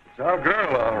 It's our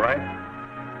girl, all right.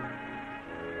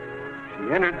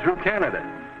 She entered through Canada.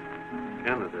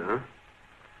 Canada, huh?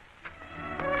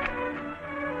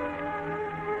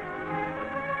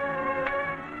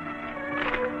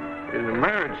 It's a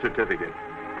marriage certificate.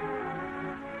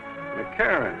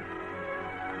 McCarran.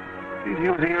 She's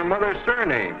using her mother's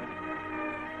surname.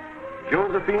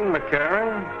 Josephine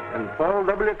McCarran and Paul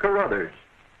W. Carruthers.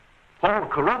 Paul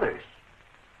Carruthers?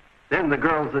 Then the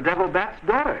girl's the Devil Bat's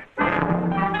daughter.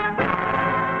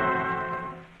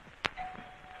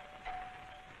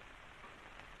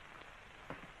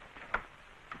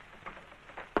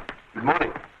 Good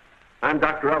morning. I'm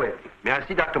Dr. Elliott. May I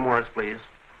see Dr. Morris, please?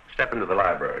 Step into the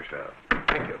library, sir.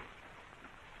 Thank you.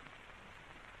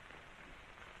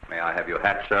 May I have your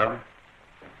hat, sir?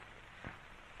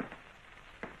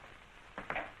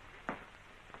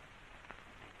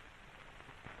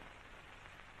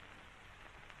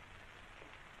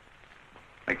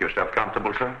 Make yourself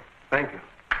comfortable, sir. Thank you.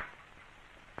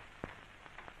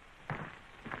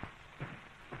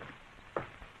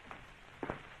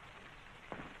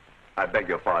 I beg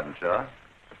your pardon, sir.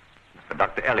 But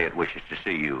Dr. Elliott wishes to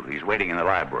see you. He's waiting in the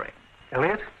library.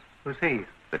 Elliot? Who's he?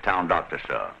 The town doctor,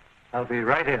 sir. I'll be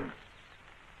right in.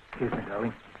 Excuse me,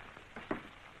 darling.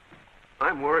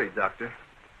 I'm worried, Doctor.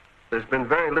 There's been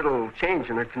very little change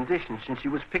in her condition since she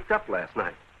was picked up last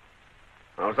night.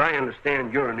 Now, as I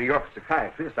understand you're a New York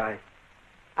psychiatrist, I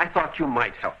thought you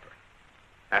might help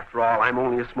her. After all, I'm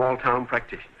only a small-town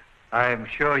practitioner. I'm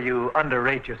sure you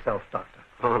underrate yourself, Doctor.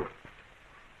 Oh.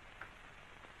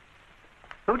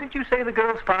 Who did you say the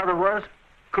girl's father was?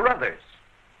 Carruthers.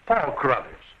 Paul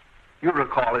Carruthers. You'll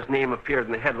recall his name appeared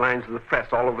in the headlines of the press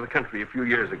all over the country a few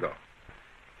years ago.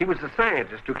 He was a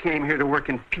scientist who came here to work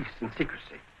in peace and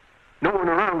secrecy. No one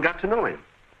around got to know him.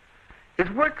 His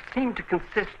work seemed to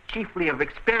consist chiefly of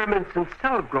experiments in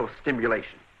cell growth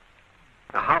stimulation.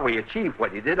 Now, how he achieved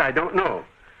what he did, I don't know.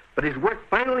 But his work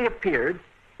finally appeared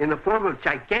in the form of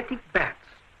gigantic bats.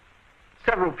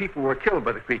 Several people were killed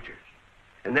by the creatures.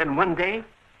 And then one day,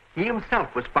 he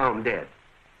himself was found dead,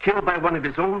 killed by one of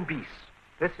his own beasts.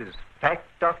 This is fact,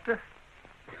 Doctor?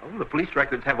 Well, the police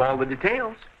records have all the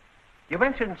details. You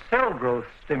mentioned cell growth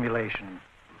stimulation.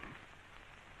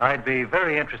 I'd be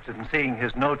very interested in seeing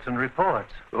his notes and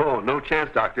reports. Oh, no chance,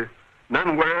 Doctor.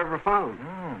 None were ever found.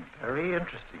 Very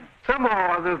interesting. Somehow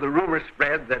or other, the rumor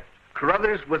spread that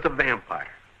Carruthers was a vampire.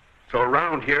 So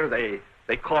around here,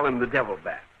 they call him the Devil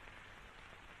Bat.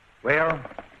 Well,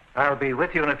 I'll be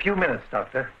with you in a few minutes,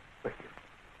 Doctor. With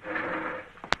you.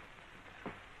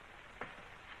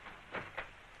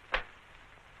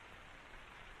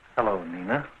 Hello,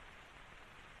 Nina.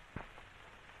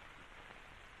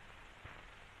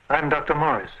 I'm Dr.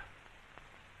 Morris.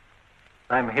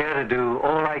 I'm here to do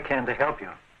all I can to help you.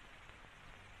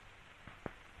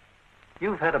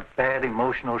 You've had a bad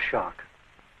emotional shock.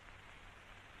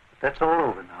 But that's all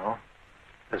over now.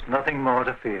 There's nothing more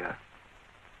to fear.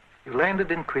 You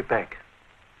landed in Quebec.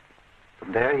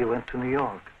 From there you went to New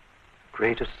York,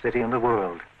 greatest city in the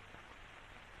world.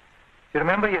 You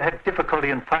remember you had difficulty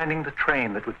in finding the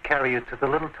train that would carry you to the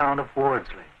little town of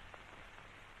Wardsley.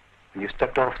 When you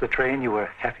stepped off the train, you were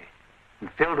happy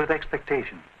and filled with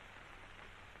expectation.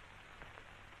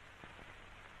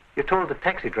 You told the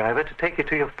taxi driver to take you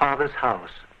to your father's house.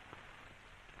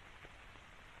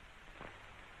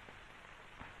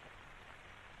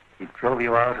 He drove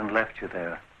you out and left you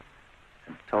there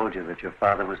and told you that your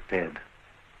father was dead.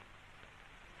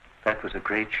 That was a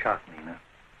great shock, Nina.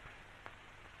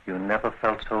 You never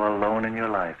felt so alone in your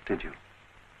life, did you?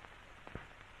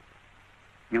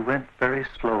 You went very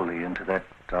slowly into that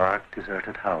dark,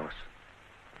 deserted house.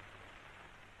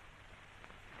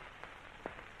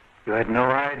 You had no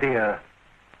idea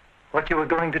what you were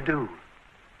going to do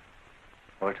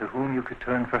or to whom you could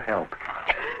turn for help.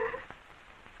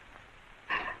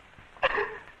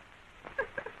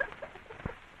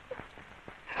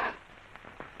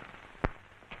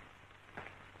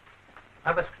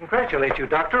 I must congratulate you,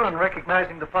 Doctor, on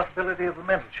recognizing the possibility of a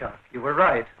mental shock. You were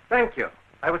right. Thank you.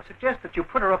 I would suggest that you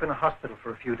put her up in a hospital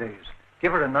for a few days.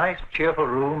 Give her a nice, cheerful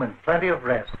room and plenty of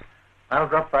rest. I'll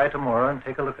drop by tomorrow and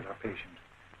take a look at our patient.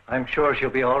 I'm sure she'll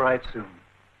be all right soon.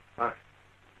 All right.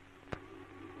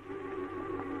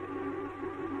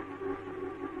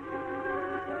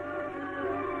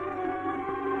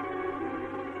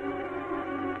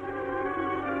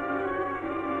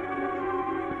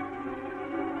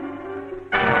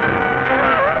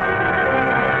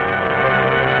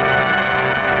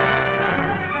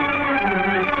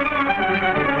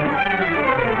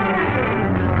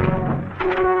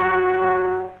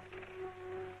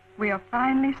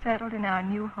 Settled in our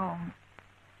new home.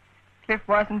 Cliff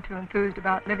wasn't too enthused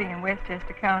about living in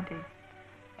Westchester County,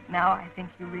 but now I think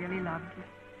he really loves it.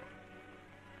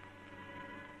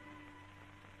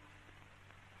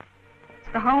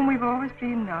 It's the home we've always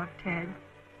dreamed of, Ted,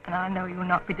 and I know you'll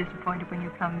not be disappointed when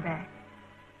you come back,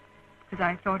 because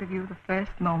I thought of you the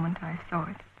first moment I saw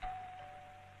it.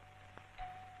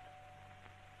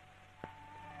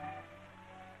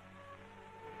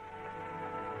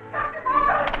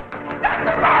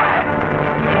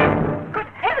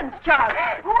 Charles,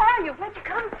 who are you? Where'd you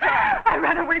come from? I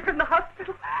ran away from the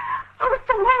hospital. I was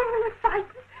so lonely and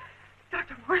frightened.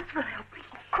 Dr. Morris will help me.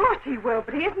 Of course he will,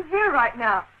 but he isn't here right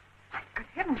now. My good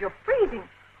heavens, you're freezing.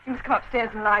 You must come upstairs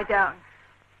and lie down.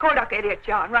 Call Dr. Elliot,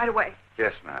 John, right away.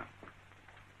 Yes, ma'am.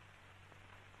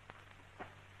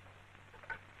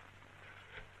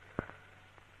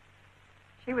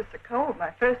 She was so cold,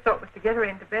 my first thought was to get her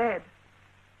into bed.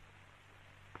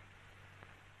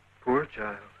 Poor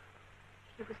child.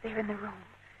 He was there in the room.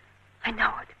 I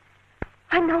know it.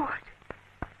 I know it.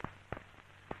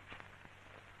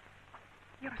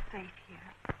 You're safe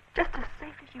here. Just as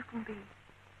safe as you can be.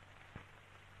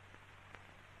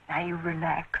 Now you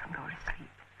relax and go to sleep.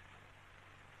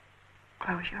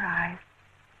 Close your eyes.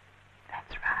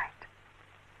 That's right.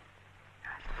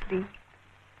 Now sleep.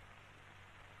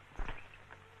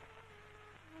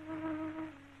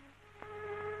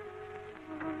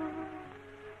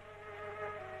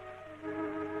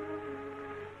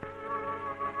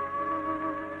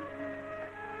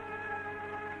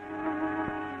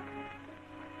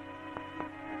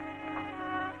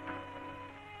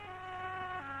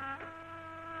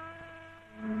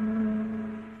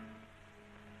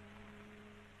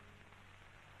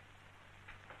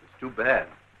 Too bad.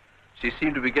 She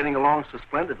seemed to be getting along so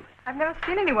splendidly. I've never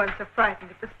seen anyone so frightened.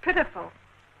 It was pitiful.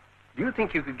 Do you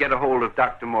think you could get a hold of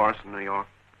Dr. Morris in New York?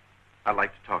 I'd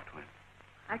like to talk to him.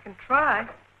 I can try.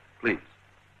 Please.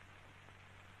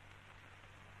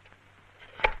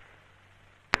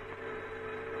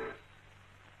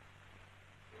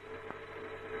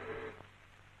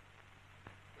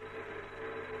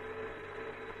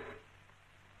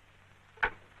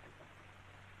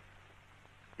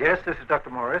 Yes, this is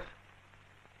Dr. Morris.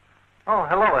 Oh,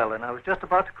 hello, Ellen. I was just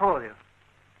about to call you.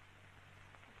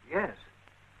 Yes.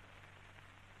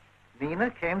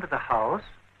 Nina came to the house.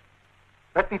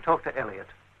 Let me talk to Elliot.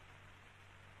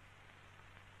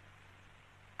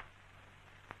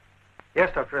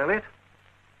 Yes, Dr. Elliot.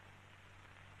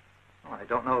 Oh, I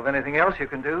don't know of anything else you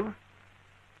can do.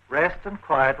 Rest and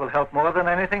quiet will help more than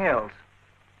anything else.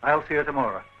 I'll see you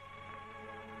tomorrow.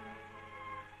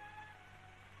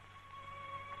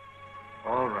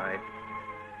 All right.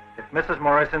 If Mrs.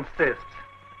 Morris insists.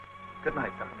 Good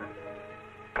night, Doctor.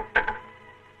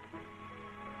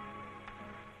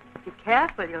 Be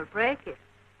careful, you'll break it.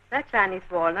 That Chinese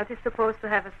walnut is supposed to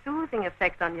have a soothing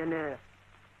effect on your nerves.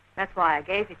 That's why I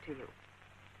gave it to you.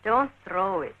 Don't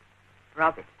throw it.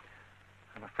 Rub it.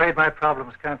 I'm afraid my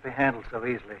problems can't be handled so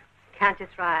easily. Can't you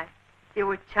try? The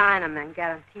old Chinaman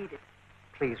guaranteed it.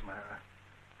 Please, Myra.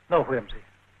 No whimsy.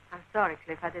 I'm sorry,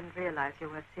 Cliff. I didn't realize you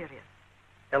were serious.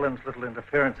 Ellen's little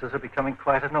interferences are becoming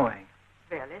quite annoying.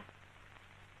 Really?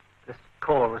 This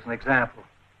call was an example.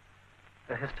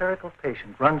 A hysterical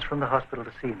patient runs from the hospital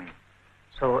to see me.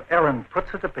 So Ellen puts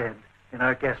her to bed in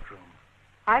our guest room.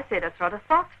 I say that's rather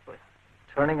thoughtful.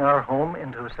 Turning our home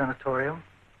into a sanatorium?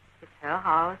 It's her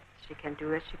house. She can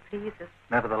do as she pleases.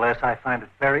 Nevertheless, I find it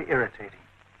very irritating.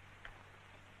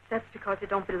 That's because you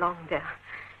don't belong there.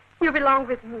 You belong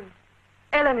with me.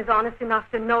 Ellen is honest enough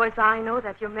to know, as I know,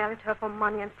 that you married her for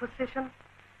money and position.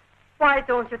 Why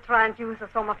don't you try and use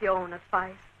some of your own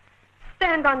advice?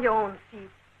 Stand on your own feet.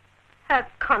 Have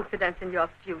confidence in your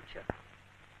future.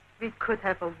 We could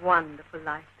have a wonderful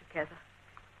life together.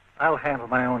 I'll handle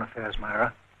my own affairs,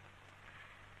 Myra.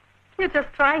 You're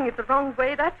just trying it the wrong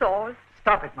way, that's all.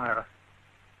 Stop it, Myra.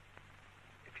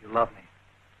 If you love me.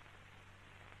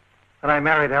 When I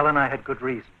married Ellen, I had good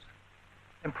reasons.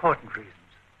 Important reasons.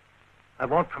 I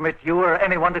won't permit you or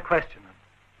anyone to question them.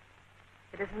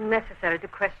 It isn't necessary to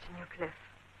question you, Cliff.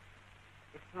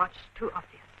 It's much too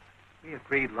obvious. We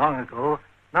agreed long ago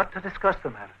not to discuss the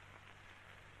matter.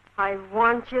 I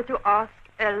want you to ask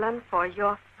Ellen for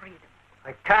your freedom.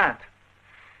 I can't.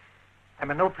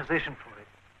 I'm in no position for it,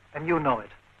 and you know it.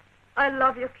 I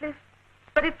love you, Cliff,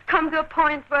 but it's come to a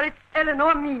point where it's Ellen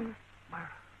or me. Myra,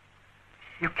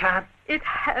 you can't. It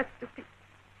has to be.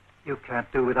 You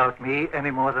can't do without me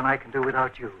any more than I can do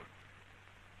without you.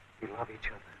 We love each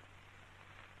other.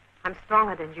 I'm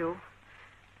stronger than you.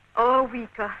 Or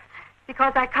weaker,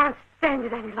 because I can't stand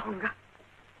it any longer.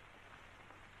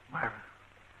 Myra,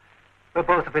 we're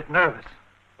both a bit nervous,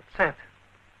 upset.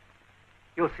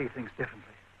 You'll see things differently.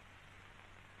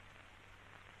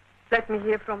 Let me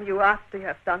hear from you after you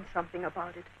have done something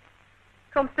about it.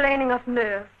 Complaining of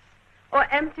nerves or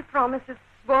empty promises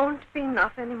won't be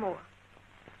enough anymore.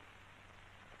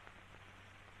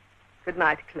 Good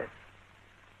night, Cliff.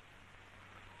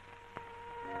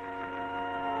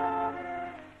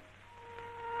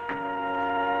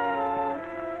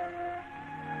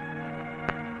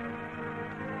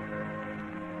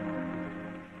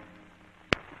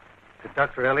 Did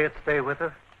Dr. Elliot stay with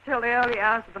her? Till the early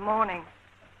hours of the morning.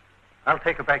 I'll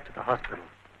take her back to the hospital.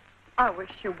 I wish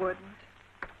you wouldn't.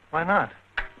 Why not?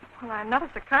 Well, I'm not a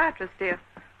psychiatrist, dear,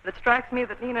 but it strikes me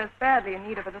that Nina is badly in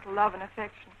need of a little love and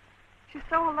affection. She's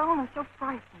so alone and so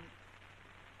frightened.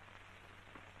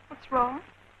 What's wrong?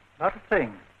 Not a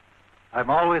thing. I'm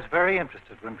always very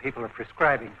interested when people are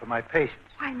prescribing for my patients.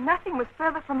 Why, nothing was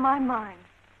further from my mind.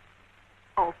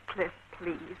 Oh, Cliff,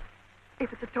 please.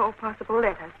 If it's at all possible,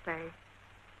 let us stay.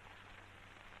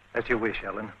 As you wish,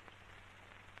 Ellen.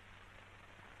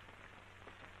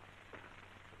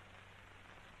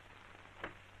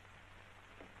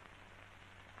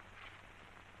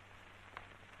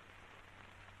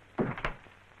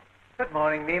 Good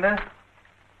morning, Nina.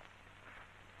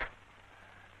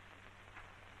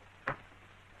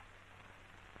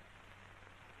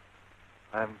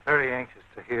 I'm very anxious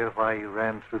to hear why you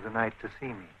ran through the night to see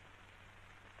me.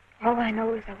 All I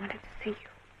know is I wanted to see you.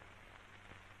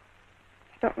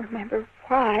 I don't remember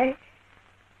why.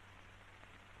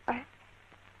 I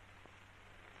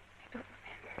don't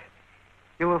remember.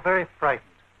 You were very frightened.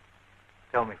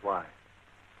 Tell me why.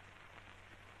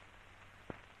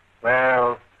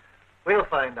 Well, we'll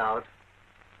find out.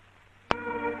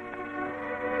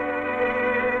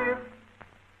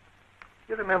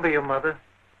 You remember your mother?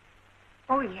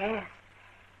 Oh, yes.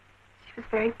 She was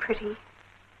very pretty,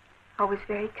 always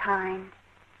very kind.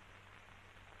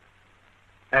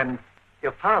 And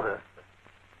your father?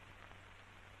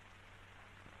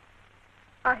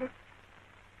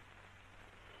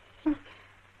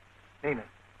 Nina,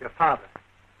 your father.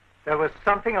 There was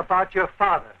something about your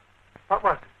father. What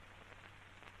was it?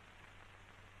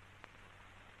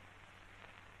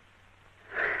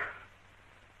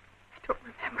 I don't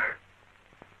remember.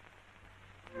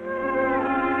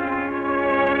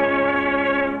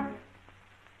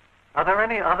 Are there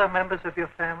any other members of your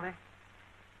family?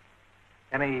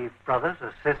 Any brothers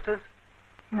or sisters?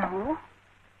 No.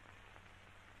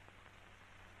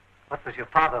 What was your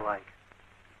father like?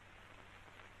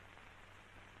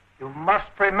 You must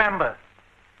remember.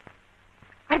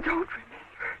 I don't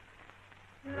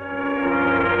remember.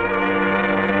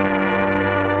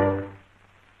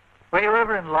 Were you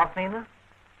ever in love, Nina?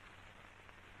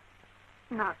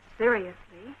 Not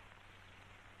seriously.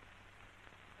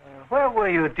 Where were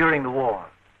you during the war?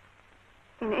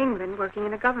 In England, working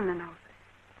in a government office.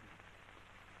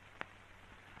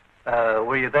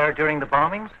 Were you there during the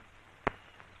bombings?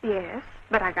 Yes,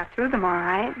 but I got through them all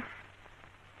right.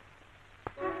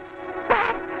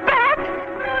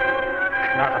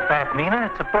 Not a bat, Nina.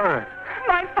 It's a bird.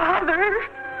 My father.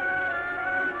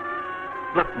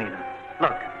 Look, Nina.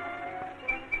 Look.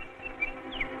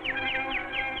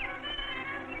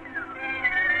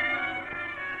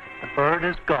 The bird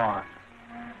is gone.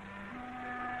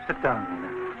 Sit down, Nina.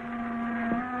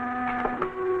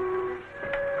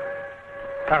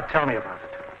 Now tell me about it.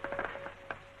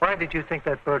 Why did you think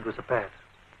that bird was a bat?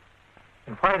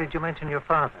 And why did you mention your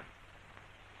father?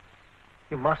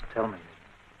 You must tell me.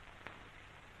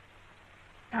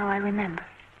 Now I remember.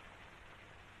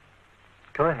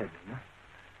 Go ahead, Nina.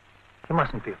 You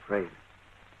mustn't be afraid.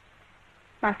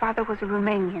 My father was a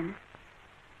Romanian.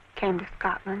 Came to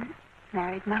Scotland,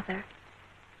 married Mother.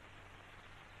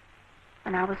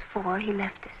 When I was 4, he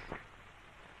left us.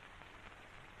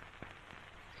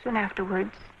 Soon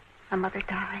afterwards, my mother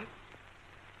died.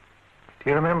 Do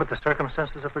you remember the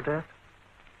circumstances of her death?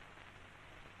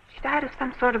 She died of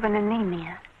some sort of an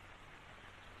anemia.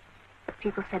 But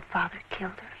people said Father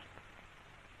killed her.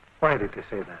 Why did they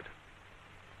say that?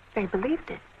 They believed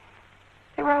it.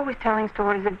 They were always telling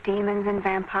stories of demons and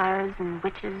vampires and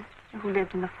witches who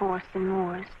lived in the forests and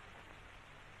moors.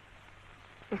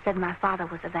 They said my father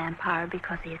was a vampire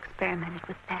because he experimented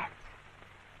with bats.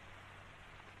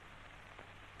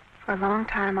 For a long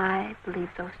time, I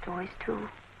believed those stories, too.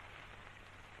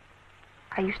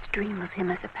 I used to dream of him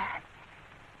as a bat.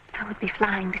 I would be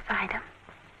flying beside him.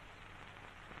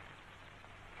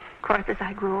 Of course, as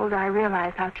I grew older, I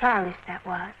realized how childish that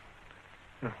was.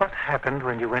 And what happened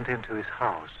when you went into his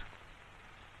house?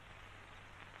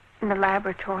 In the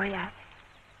laboratory,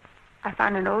 I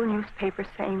found an old newspaper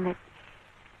saying that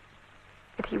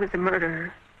he was a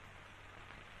murderer.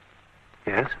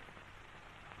 Yes?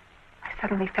 I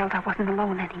suddenly felt I wasn't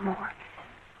alone anymore.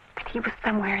 That he was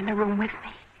somewhere in the room with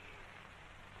me.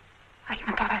 I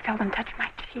even thought I felt him touch my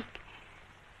cheek.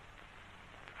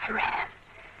 I ran.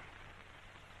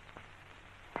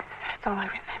 That's all I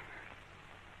remember.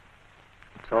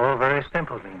 It's all very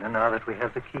simple, Nina, now that we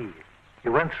have the key.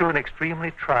 You went through an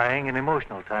extremely trying and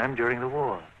emotional time during the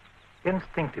war.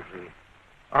 Instinctively,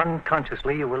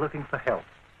 unconsciously, you were looking for help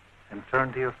and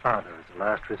turned to your father as a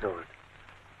last resort,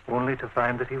 only to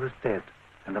find that he was dead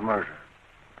and a murderer.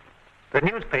 The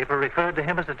newspaper referred to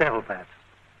him as a devil bat.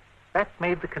 That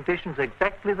made the conditions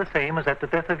exactly the same as at the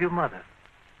death of your mother.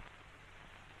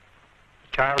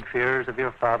 The child fears of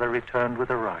your father returned with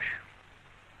a rush.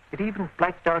 It even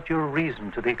blacked out your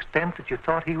reason to the extent that you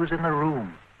thought he was in the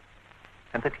room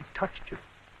and that he touched you.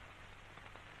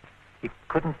 He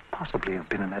couldn't possibly have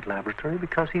been in that laboratory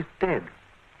because he's dead.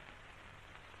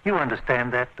 You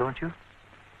understand that, don't you?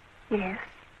 Yes.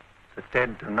 The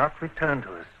dead do not return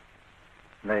to us.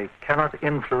 They cannot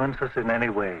influence us in any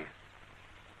way.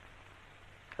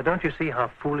 But don't you see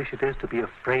how foolish it is to be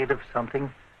afraid of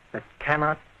something that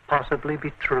cannot possibly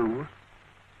be true?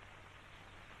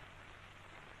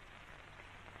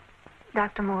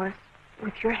 Dr. Morris,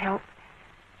 with your help,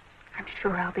 I'm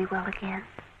sure I'll be well again.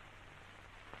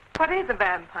 What is a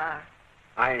vampire?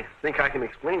 I think I can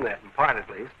explain that in part, at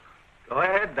least. Go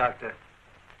ahead, Doctor.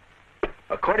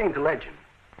 According to legend,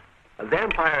 a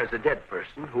vampire is a dead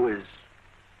person who is,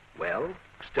 well,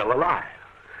 still alive.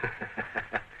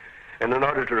 And in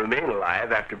order to remain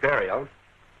alive after burial,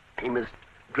 he must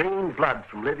drain blood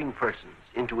from living persons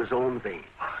into his own veins.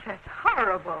 Oh, that's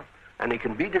horrible. And he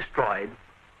can be destroyed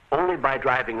only by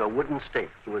driving a wooden stake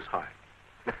through his heart.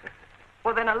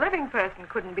 Well, then a living person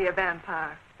couldn't be a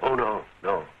vampire. Oh, no,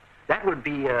 no. That would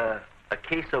be a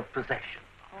case of possession.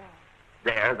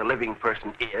 There, the living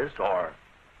person is, or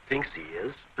thinks he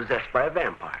is, possessed by a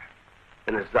vampire,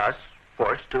 and is thus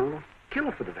forced to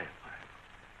kill for the vampire.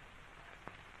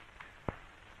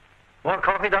 Want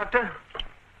coffee, Doctor?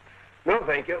 No,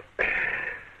 thank you.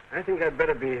 I think I'd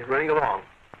better be running along.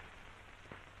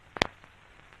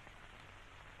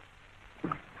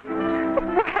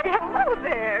 Why, hello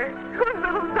there. Whose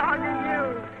little dog are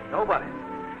you? Nobody.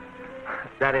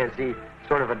 That is, he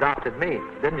sort of adopted me,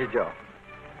 didn't you, Joe?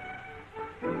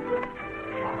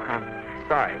 Oh, I'm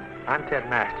sorry. I'm Ted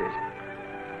Masters.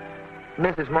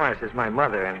 Mrs. Morris is my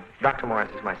mother, and Dr. Morris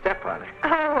is my stepfather.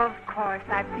 Oh, of course.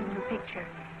 I've seen your picture.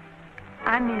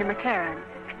 I'm Nina McCarran,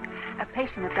 a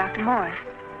patient of Dr. Morris.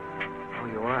 Oh,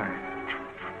 you are?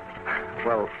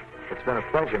 Well, it's been a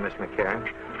pleasure, Miss McCarran.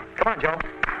 Come on, Joe.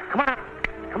 Come on up.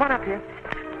 Come on up here.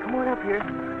 Come on up here.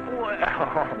 Well,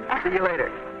 I'll see you later.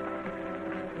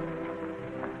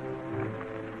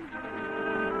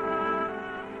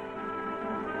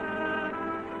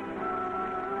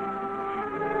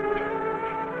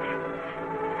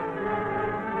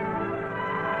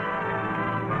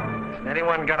 Is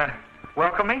anyone gonna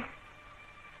welcome me?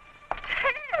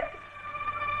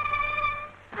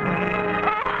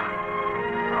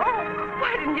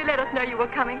 Why didn't you let us know you were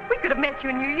coming? We could have met you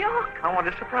in New York. I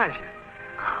wanted to surprise you.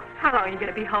 How long are you going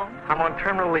to be home? I'm on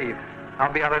terminal leave.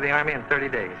 I'll be out of the Army in 30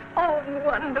 days. Oh,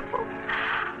 wonderful.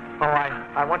 Oh,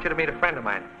 I want you to meet a friend of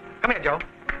mine. Come here, Joe.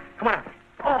 Come on up.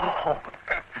 Oh,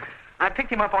 I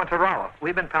picked him up on Toronto.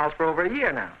 We've been pals for over a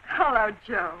year now. Hello,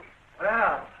 Joe.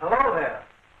 Well, hello there.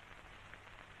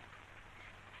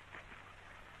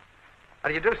 How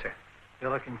do you do, sir?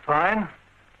 You're looking fine.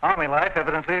 Army life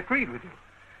evidently agreed with you.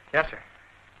 Yes, sir.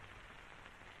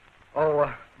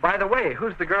 Oh, by the way,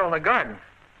 who's the girl in the garden?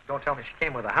 Don't tell me she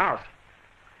came with a house.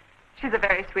 She's a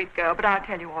very sweet girl, but I'll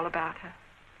tell you all about her.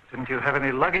 Didn't you have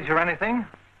any luggage or anything?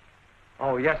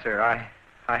 Oh, yes, sir.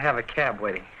 I have a cab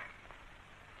waiting.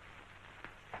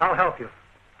 I'll help you.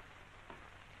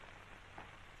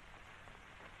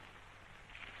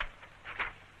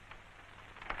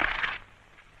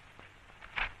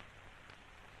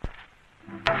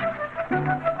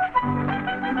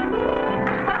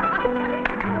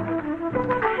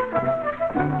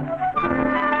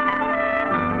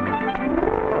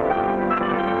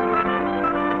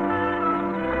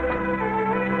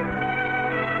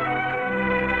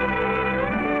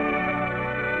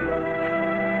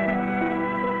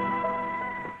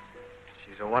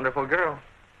 Wonderful girl.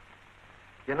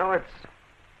 You know, it's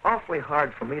awfully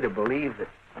hard for me to believe that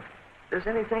there's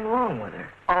anything wrong with her.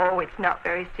 Oh, it's not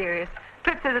very serious.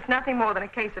 Cliff says it's nothing more than a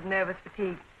case of nervous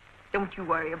fatigue. Don't you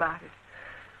worry about it.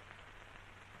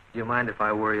 Do you mind if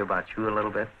I worry about you a little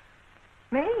bit?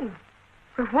 Me?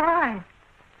 But why?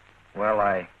 Well,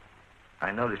 I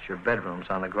noticed your bedroom's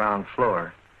on the ground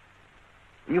floor.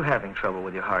 Are you having trouble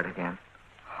with your heart again?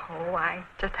 Oh, I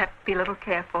just have to be a little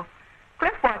careful.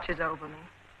 Cliff watches over me.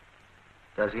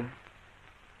 Does he?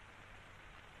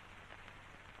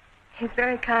 He's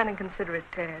very kind and considerate,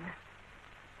 Ted.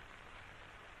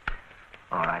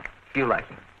 All right. You like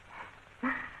him.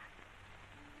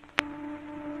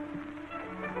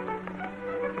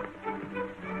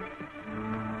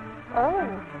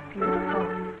 Oh,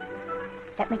 beautiful.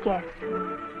 Let me guess.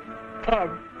 Ted.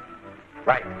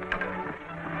 Right.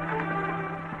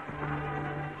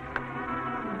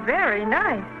 Very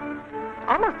nice.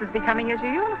 Almost as becoming as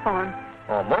your uniform.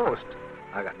 Almost.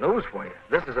 I got news for you.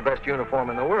 This is the best uniform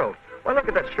in the world. Well, look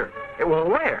at that shirt. It won't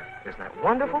wear. Isn't that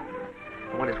wonderful?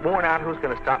 And when it's worn out, who's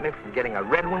going to stop me from getting a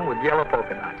red one with yellow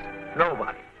polka dots?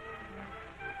 Nobody.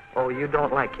 Oh, you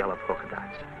don't like yellow polka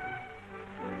dots?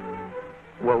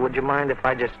 Well, would you mind if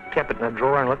I just kept it in a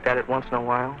drawer and looked at it once in a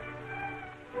while?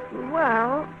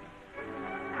 Well,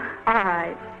 all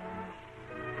right.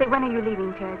 Say, when are you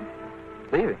leaving, Ted?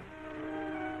 Leaving?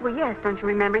 Well, yes. Don't you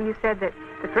remember you said that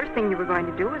the first thing you were going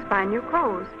to do was buy new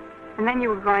clothes, and then you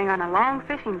were going on a long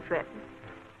fishing trip?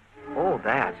 Oh,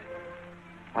 that.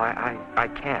 I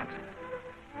can't.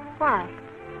 Why?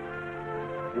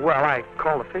 Well, I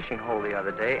called the fishing hole the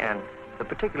other day, and the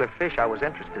particular fish I was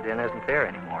interested in isn't there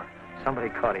anymore. Somebody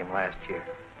caught him last year.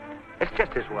 It's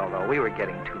just as well, though. We were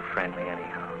getting too friendly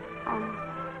anyhow.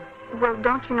 Oh. Well,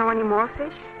 don't you know any more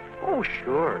fish? Oh,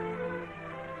 sure.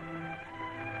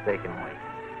 They can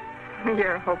wait.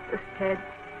 You're hopeless, Ted.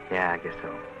 Yeah, I guess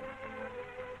so.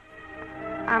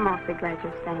 I'm awfully glad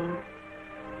you're staying.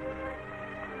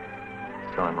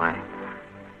 So am I.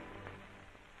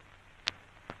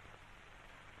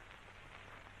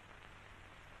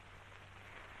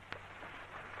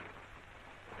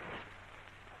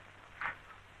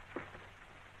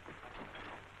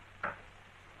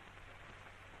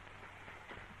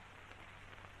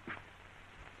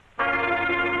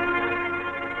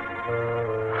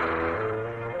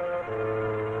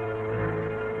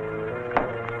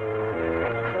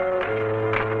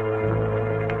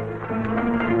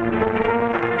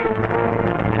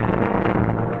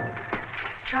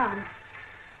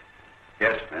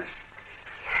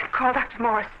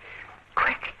 Morris.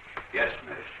 Quick. Yes,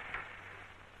 miss.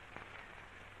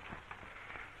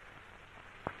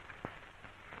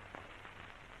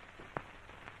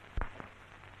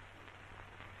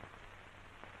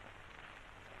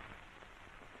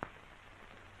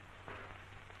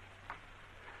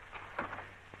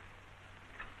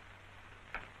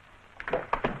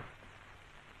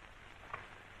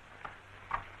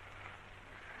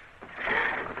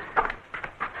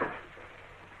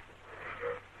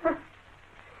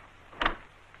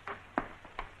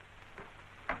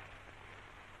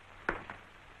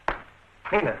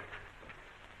 Nina.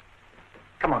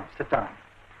 Come on, sit down.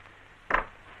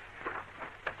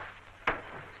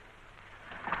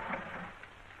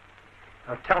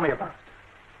 Now tell me about it.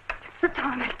 It's the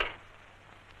tonic.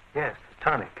 Yes, the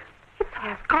tonic. It's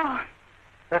half gone.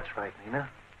 That's right, Nina.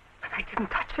 But I didn't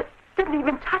touch it. Didn't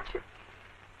even touch it.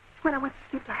 When I went to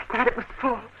sleep last night, it was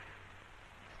full.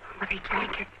 Somebody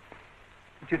drank it.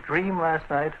 Did you dream last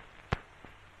night?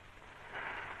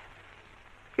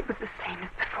 It was the same as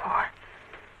before.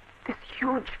 This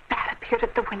huge bat appeared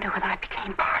at the window and I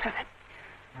became part of it.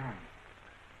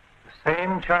 The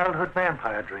same childhood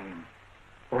vampire dream.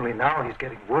 Only now he's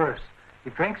getting worse.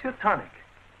 He drinks your tonic.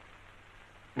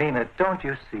 Nina, don't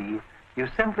you see? You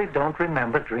simply don't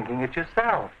remember drinking it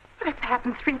yourself. But it's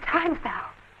happened 3 times now.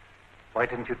 Why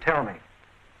didn't you tell me?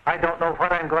 I don't know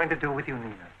what I'm going to do with you,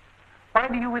 Nina. Why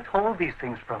do you withhold these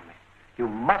things from me? You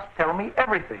must tell me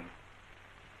everything.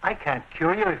 I can't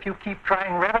cure you if you keep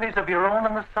trying remedies of your own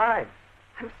on the side.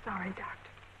 I'm sorry, Doctor.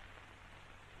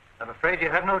 I'm afraid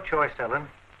you have no choice, Ellen.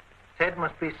 Ted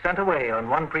must be sent away on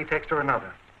one pretext or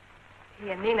another. He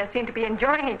and Nina seem to be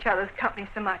enjoying each other's company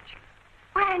so much.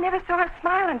 Why, I never saw her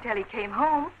smile until he came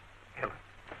home. Ellen,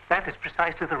 that is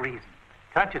precisely the reason.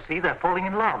 Can't you see they're falling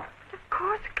in love? Of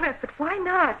course, Cliff, but why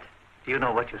not? Do you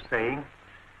know what you're saying?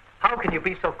 How can you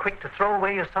be so quick to throw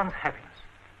away your son's happiness?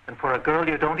 And for a girl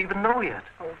you don't even know yet.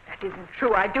 Oh, that isn't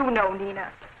true. I do know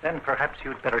Nina. Then perhaps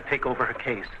you'd better take over her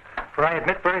case. For I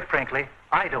admit very frankly,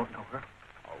 I don't know her.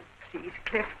 Oh, please,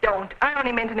 Cliff, don't. I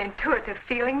only meant an intuitive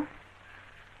feeling.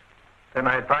 Then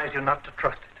I advise you not to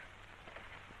trust it.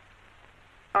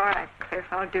 All right, Cliff,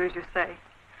 I'll do as you say.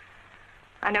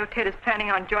 I know Ted is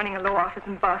planning on joining a law office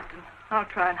in Boston. I'll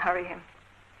try and hurry him.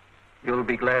 You'll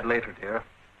be glad later, dear.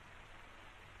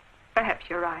 Perhaps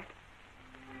you're right.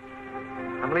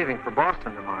 I'm leaving for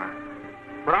Boston tomorrow,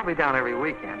 but I'll be down every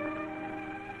weekend.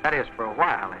 That is, for a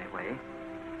while, anyway.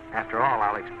 After all,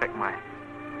 I'll expect my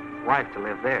wife to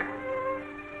live there.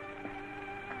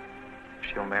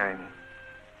 She'll marry me.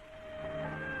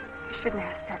 You shouldn't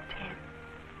ask that, Ted.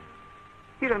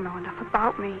 You don't know enough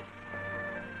about me.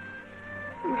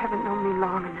 You haven't known me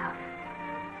long enough.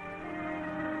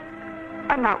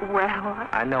 I'm not well.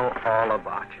 I know all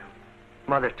about you.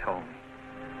 Mother told me.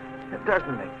 It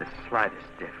doesn't make the slightest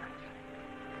difference.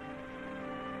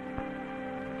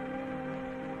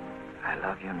 I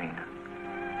love you, Nina.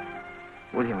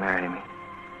 Will you marry me?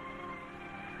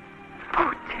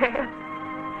 Oh, Ted.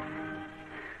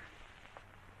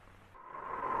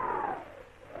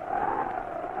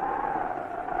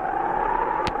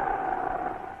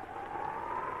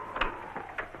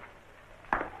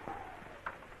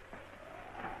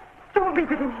 Don't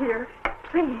leave it in here,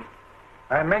 please.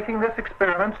 I'm making this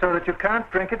experiment so that you can't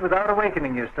drink it without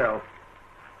awakening yourself.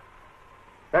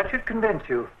 That should convince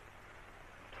you.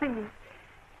 Please.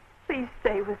 Please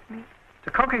stay with me.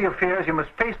 To conquer your fears, you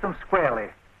must face them squarely,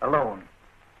 alone.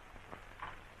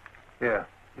 Here,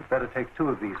 you'd better take 2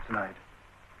 of these tonight.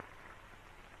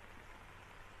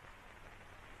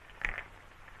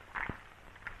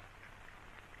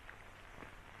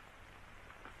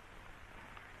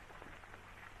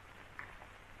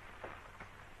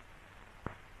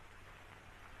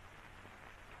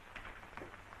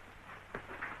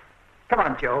 Come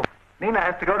on, Joe. Nina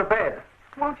has to go to bed.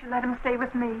 Won't you let him stay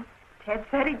with me? Ted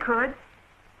said he could.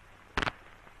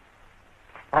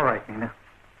 All right, Nina.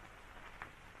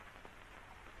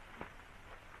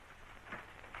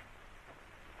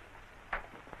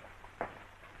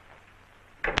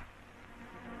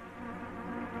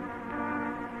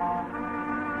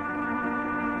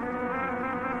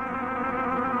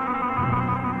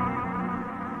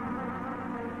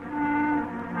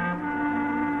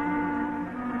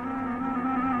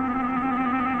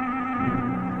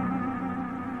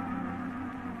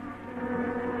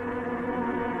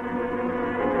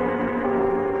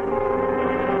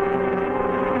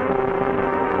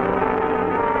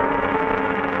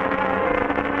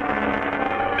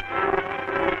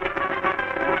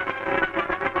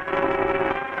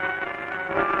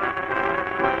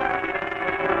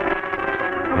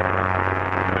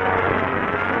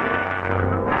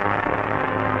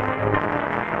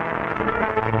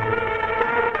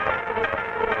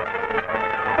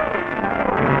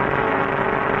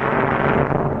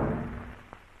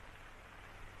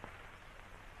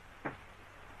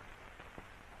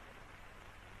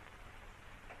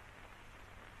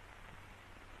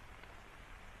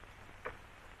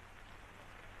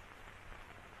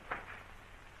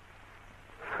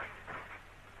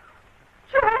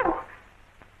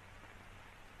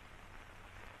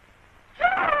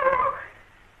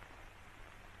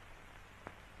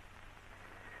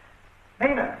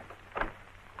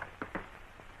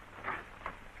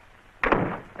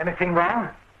 Anything wrong?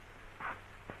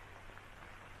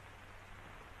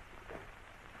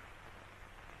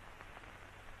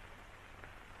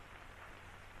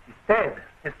 He's dead.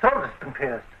 His throat has been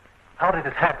pierced. How did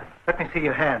it happen? Let me see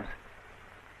your hands.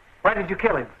 Why did you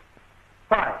kill him?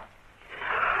 Why?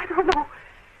 I don't know.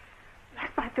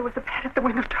 Last night there was a bat at the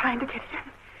window trying to get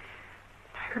in.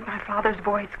 I heard my father's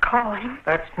voice calling.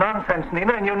 That's nonsense,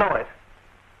 Nina, and you know it.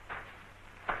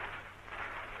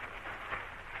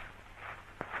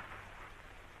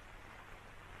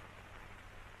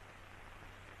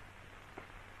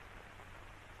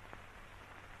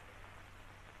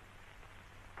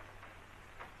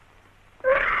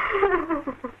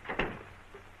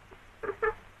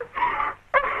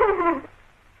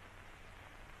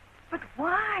 But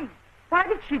why? Why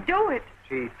did she do it?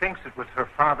 She thinks it was her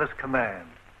father's command.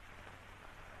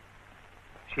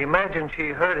 She imagined she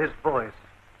heard his voice.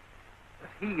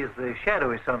 That he is the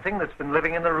shadowy something that's been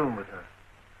living in the room with her.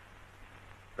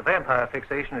 The vampire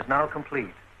fixation is now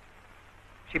complete.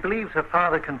 She believes her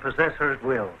father can possess her at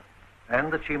will,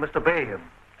 and that she must obey him.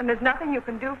 And there's nothing you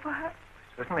can do for her?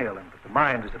 Certainly, Ellen, but the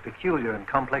mind is a peculiar and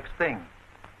complex thing.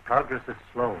 Progress is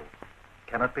slow,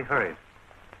 cannot be hurried.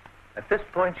 At this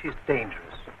point, she's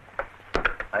dangerous.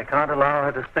 I can't allow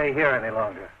her to stay here any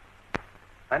longer.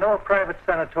 I know a private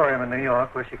sanatorium in New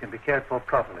York where she can be cared for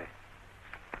properly.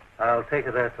 I'll take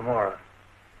her there tomorrow.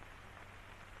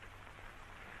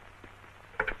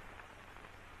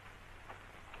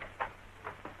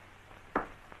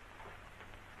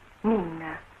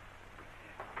 Nina.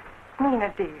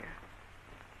 Nina, dear.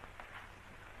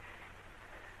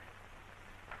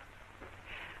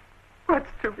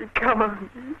 What's to become of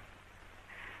me?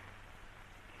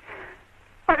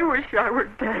 I wish I were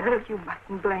dead. You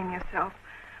mustn't blame yourself.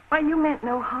 Why, you meant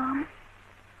no harm.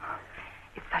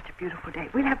 It's such a beautiful day.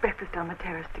 We'll have breakfast on the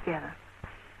terrace together.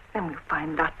 Then we'll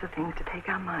find lots of things to take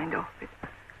our mind off it.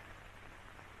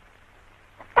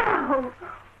 Oh,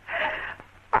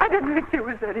 I didn't think there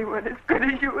was anyone as good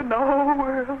as you in the whole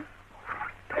world.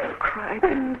 Don't cry,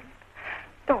 dear.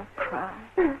 Don't cry.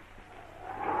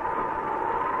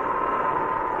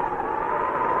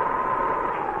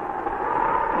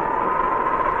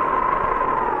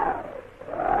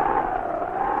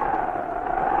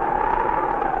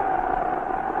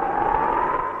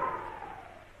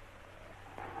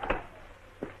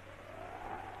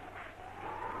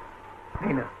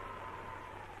 Nina,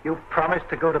 you promised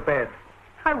to go to bed.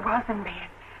 I was in bed.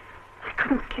 I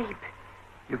couldn't sleep.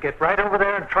 You get right over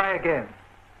there and try again.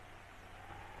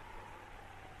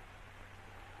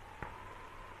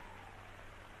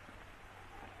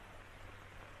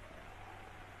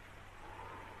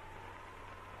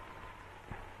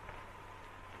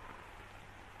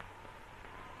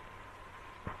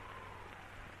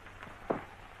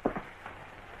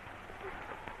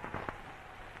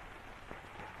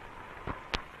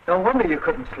 No wonder you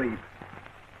couldn't sleep.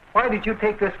 Why did you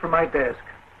take this from my desk?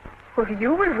 Well,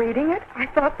 you were reading it. I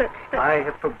thought that... I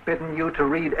have forbidden you to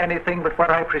read anything but what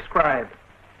I prescribed.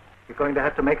 You're going to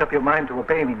have to make up your mind to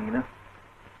obey me, Nina.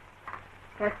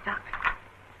 Yes, Doctor.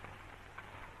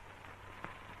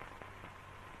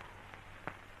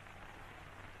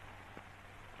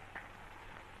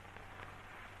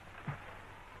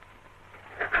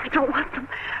 I don't want them.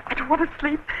 I don't want to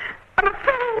sleep. I'm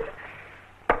afraid.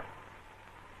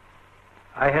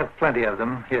 I have plenty of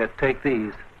them. Here, take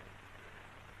these.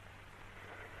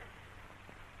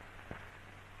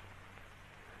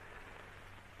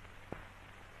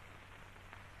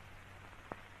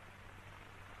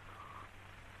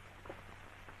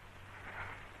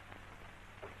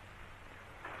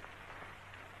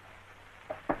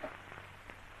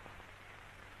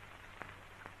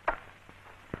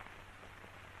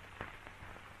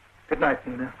 Good night,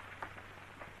 Nina.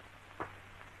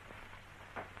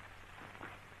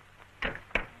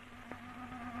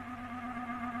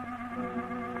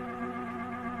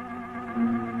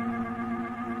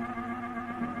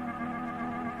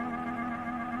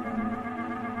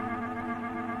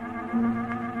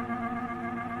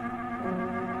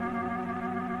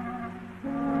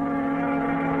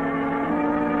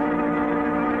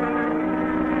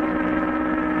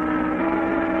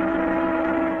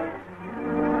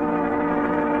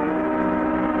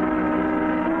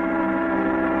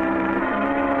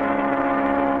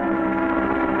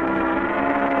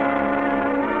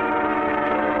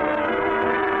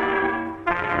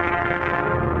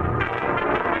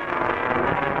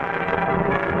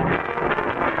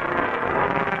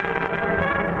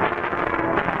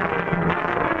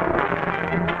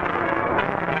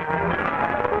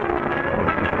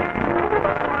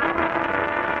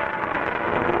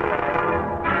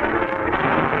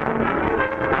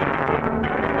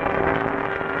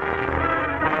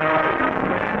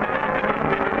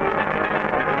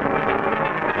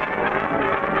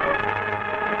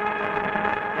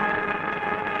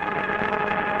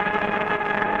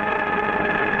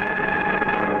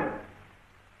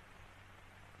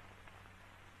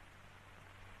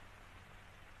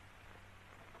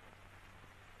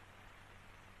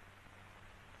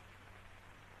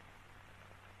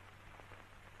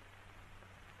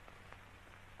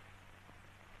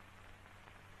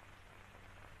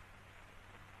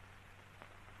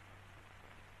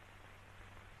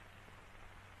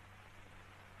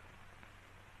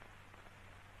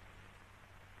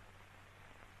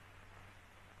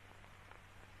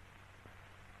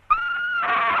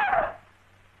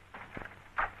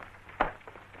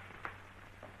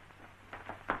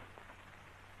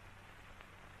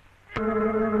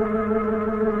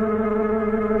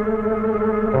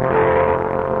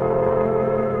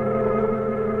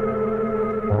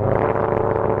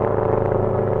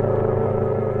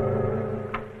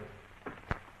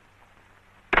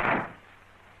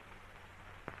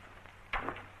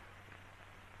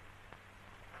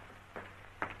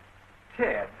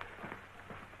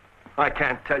 I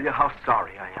can't tell you how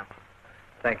sorry I am.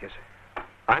 Thank you, sir.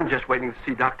 I'm just waiting to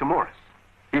see Dr. Morris.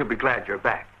 He'll be glad you're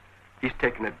back. He's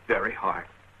taken it very hard.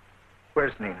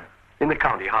 Where's Nina? In the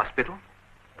county hospital.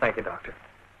 Thank you, Doctor.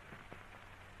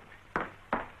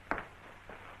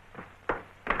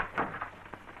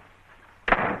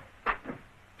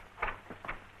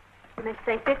 You may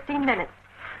stay 15 minutes.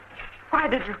 Why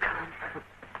did you come?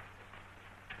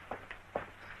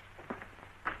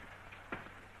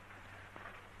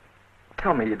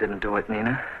 Tell me you didn't do it,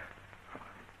 Nina.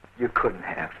 You couldn't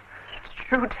have. It's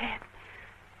true, Ted.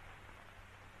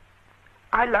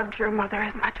 I loved your mother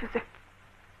as much as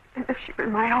if she were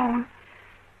my own.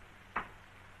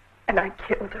 And I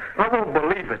killed her. I won't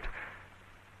believe it.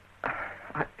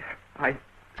 I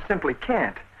simply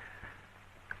can't.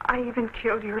 I even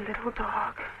killed your little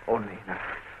dog. Oh, Nina.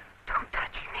 Don't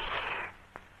touch me.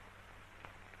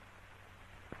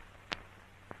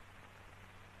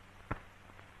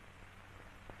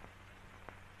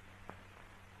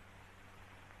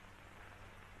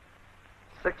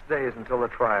 6 days until the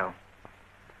trial.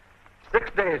 6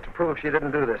 days to prove she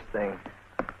didn't do this thing.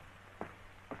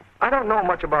 I don't know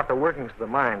much about the workings of the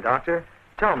mind, Doctor.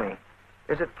 Tell me,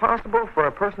 is it possible for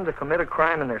a person to commit a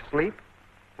crime in their sleep?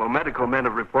 Well, medical men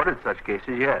have reported such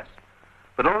cases, yes.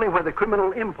 But only where the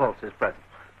criminal impulse is present.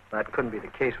 That couldn't be the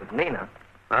case with Nina.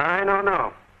 I don't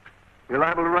know. You're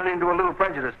liable to run into a little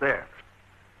prejudice there.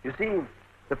 You see,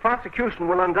 the prosecution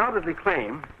will undoubtedly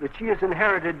claim that she has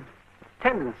inherited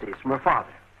tendencies from her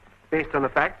father, based on the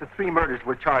fact that 3 murders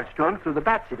were charged to him through the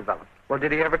Batsy development. Well,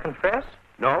 did he ever confess?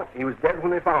 No, he was dead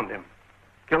when they found him,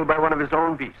 killed by one of his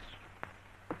own beasts.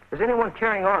 Is anyone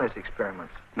carrying on his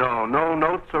experiments? No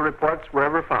notes or reports were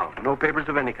ever found. No papers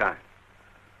of any kind.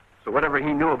 So whatever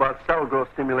he knew about cell growth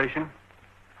stimulation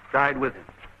died with him.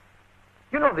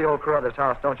 You know the old Carruthers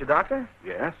house, don't you, Doctor?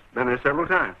 Yes, been there several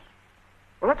times.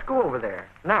 Well, let's go over there.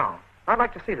 Now. I'd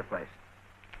like to see the place.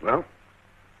 Well,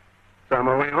 it's on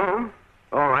my way home.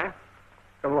 All right.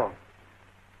 Come along.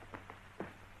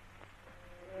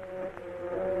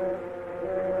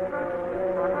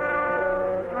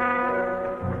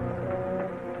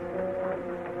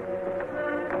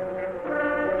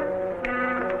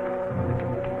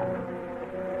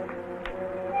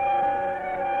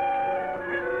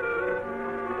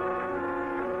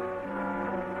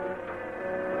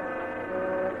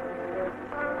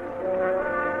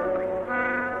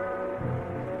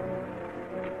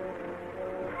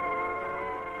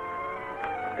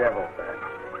 Devil that.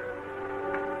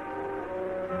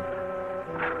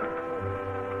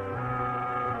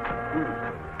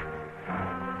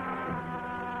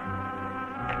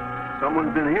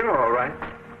 Someone's been here, all right.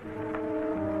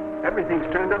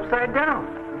 Everything's turned upside down.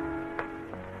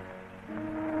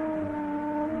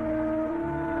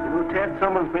 You know, Ted,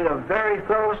 someone's made a very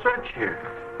thorough search here.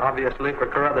 Obviously for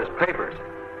Carruthers' papers.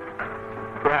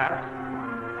 Perhaps.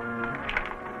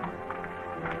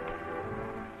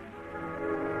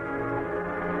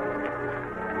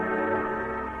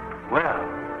 Well.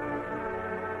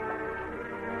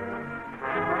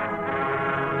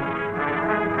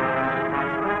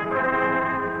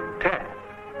 Ted.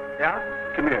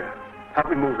 Yeah? Come here. Help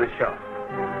me move this shelf.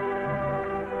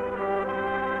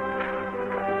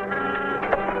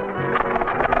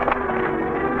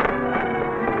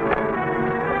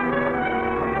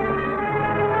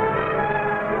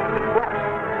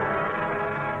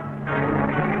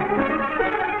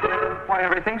 Why,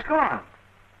 everything's gone.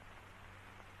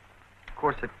 Of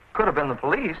course, it could have been the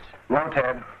police. No,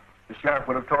 Ted. The sheriff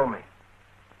would have told me.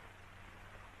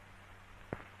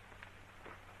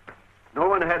 No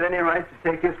one had any right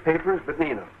to take his papers but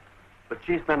Nina. But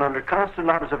she's been under constant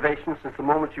observation since the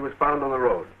moment she was found on the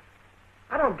road.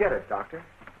 I don't get it, Doctor.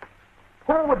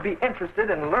 Who would be interested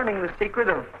in learning the secret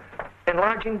of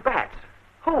enlarging bats?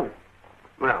 Who?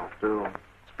 Well, to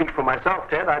speak for myself,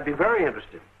 Ted, I'd be very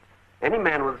interested. Any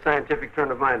man with a scientific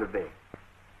turn of mind would be.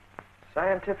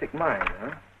 Scientific mind,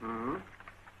 huh? Mm-hmm.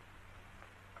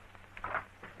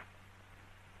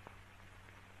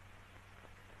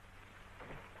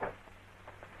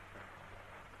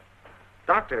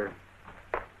 Doctor,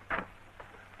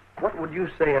 what would you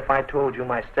say if I told you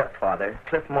my stepfather,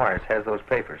 Cliff Morris, has those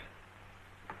papers?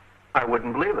 I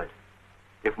wouldn't believe it.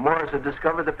 If Morris had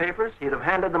discovered the papers, he'd have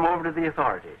handed them over to the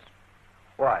authorities.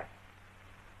 Why?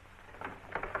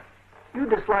 You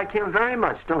dislike him very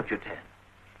much, don't you, Ted?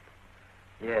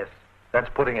 Yes, that's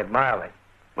putting it mildly.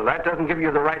 Well, that doesn't give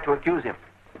you the right to accuse him.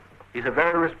 He's a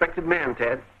very respected man,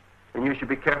 Ted, and you should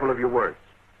be careful of your words.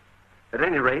 At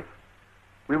any rate,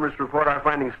 we must report our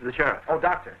findings to the sheriff. Oh,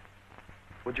 Doctor,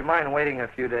 would you mind waiting a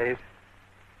few days?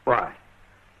 Why?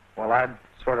 Well, I'd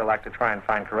sort of like to try and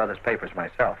find Carruthers' papers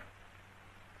myself.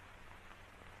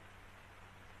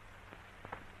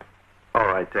 All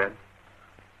right, Ted.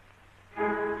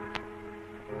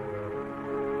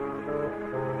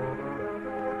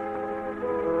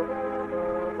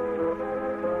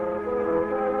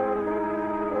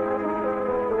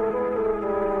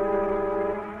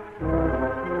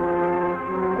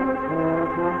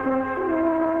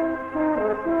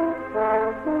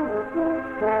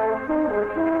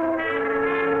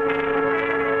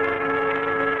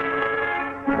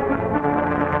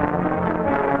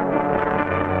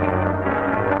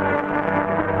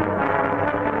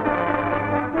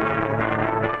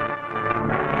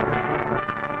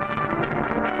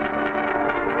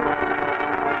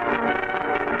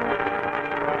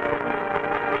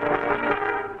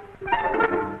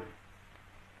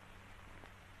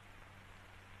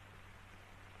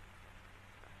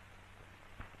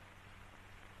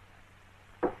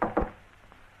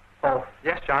 Oh,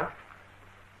 yes, John.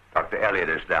 Dr. Elliot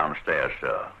is downstairs,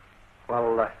 sir.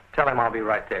 Well, tell him I'll be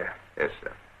right there. Yes,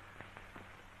 sir.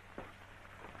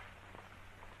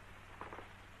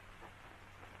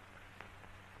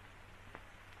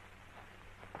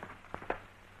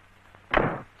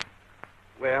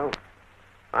 Well,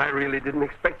 I really didn't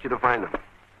expect you to find them.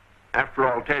 After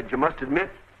all, Ted, you must admit,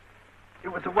 it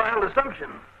was a wild assumption.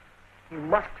 He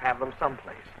must have them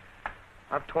someplace.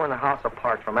 I've torn the house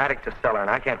apart from attic to cellar, and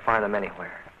I can't find them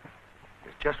anywhere.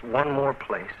 There's just one more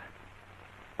place.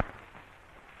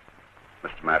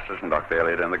 Mr. Masters and Dr.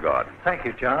 Elliot in the garden. Thank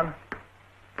you, John.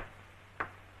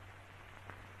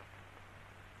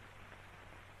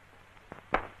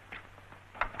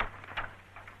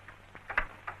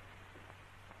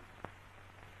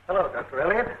 Hello, Dr.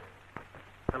 Elliot.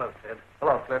 Hello, Ted.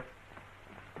 Hello, Cliff.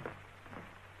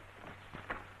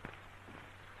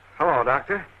 Hello,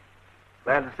 Doctor.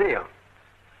 Glad to see you.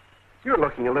 You're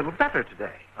looking a little better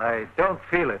today. I don't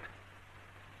feel it.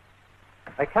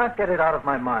 I can't get it out of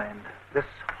my mind, this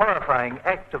horrifying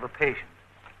act of a patient.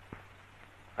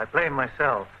 I blame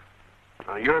myself.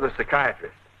 Now, you're the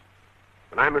psychiatrist.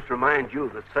 But I must remind you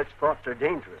that such thoughts are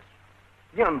dangerous.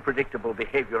 The unpredictable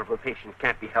behavior of a patient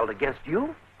can't be held against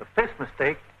you. But this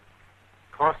mistake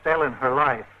cost Ellen her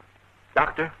life.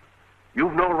 Doctor,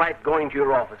 you've no right going to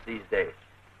your office these days.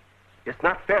 It's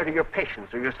not fair to your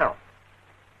patients or yourself.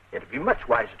 It'd be much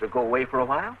wiser to go away for a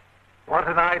while. What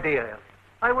an idea, Elliot.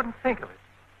 I wouldn't think of it.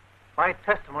 My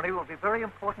testimony will be very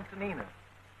important to Nina.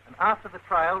 And after the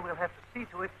trial, we'll have to see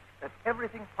to it that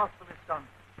everything possible is done.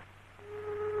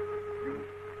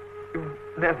 You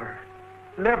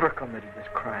never committed this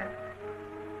crime.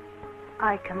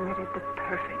 I committed the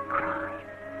perfect crime.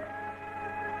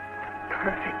 The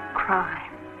perfect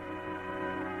crime.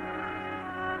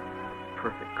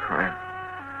 Perfect crime.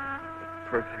 The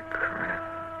perfect crime.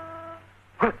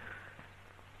 What?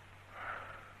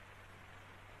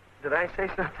 Did I say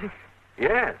something?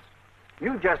 Yes.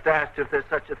 You just asked if there's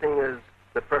such a thing as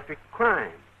the perfect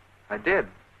crime. I did.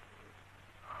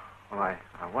 Well, I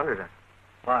wondered.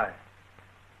 Why?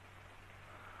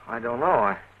 I don't know.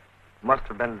 I must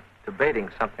have been debating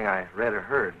something I read or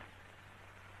heard.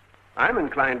 I'm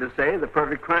inclined to say the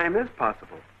perfect crime is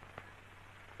possible.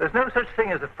 There's no such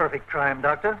thing as a perfect crime,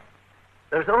 Doctor.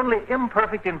 There's only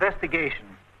imperfect investigation,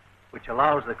 which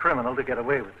allows the criminal to get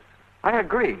away with it. I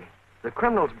agree. The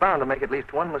criminal's bound to make at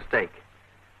least one mistake.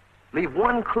 Leave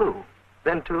one clue.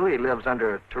 Then, too, he lives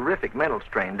under a terrific mental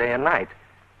strain day and night.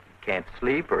 He can't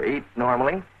sleep or eat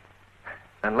normally.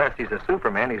 Unless he's a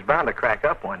Superman, he's bound to crack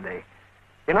up one day.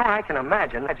 You know, I can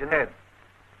imagine... Ed,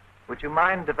 would you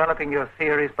mind developing your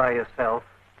theories by yourself?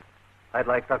 I'd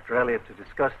like Dr. Elliot to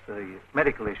discuss the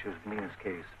medical issues of Nina's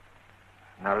case.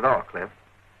 Not at all, Cliff.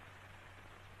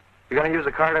 You going to use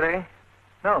the car today?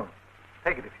 No.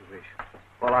 Take it if you wish.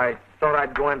 Well, I thought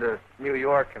I'd go into New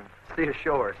York and see a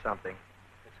show or something.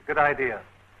 It's a good idea.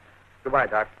 Goodbye,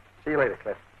 Doc. See you later,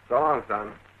 Cliff. So long,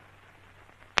 son.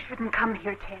 You shouldn't come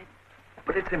here, Ted.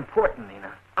 But it's important,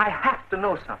 Nina. I have to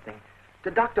know something.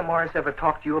 Did Dr. Morris ever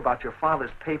talk to you about your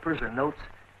father's papers or notes?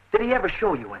 Did he ever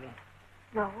show you any?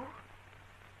 No.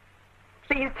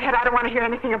 Please, Ted, I don't want to hear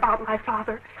anything about my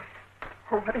father.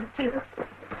 Or what he did.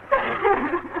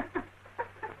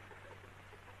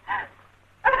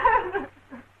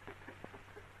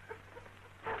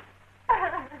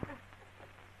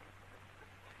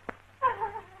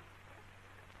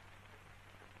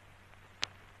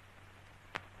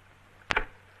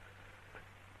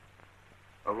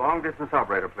 A long-distance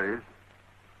operator, please.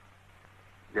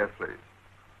 Yes, please.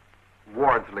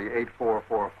 Wardsley,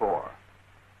 8444.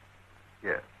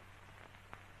 Yes.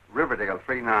 Riverdale,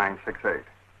 3968.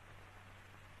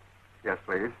 Yes,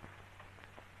 please.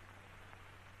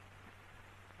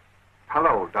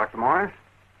 Hello, Dr. Morris?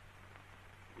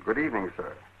 Good evening,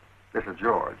 sir. This is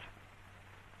George.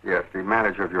 Yes, the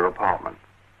manager of your apartment.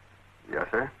 Yes,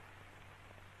 sir.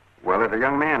 Well, there's a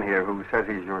young man here who says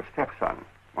he's your stepson.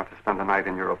 Wants to spend the night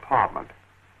in your apartment.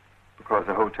 Because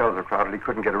the hotels are crowded, he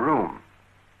couldn't get a room.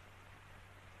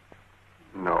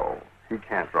 No, he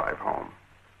can't drive home.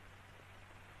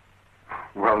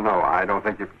 Well, no, I don't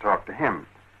think you can talk to him.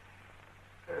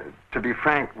 To be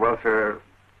frank, well, sir,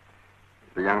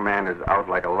 the young man is out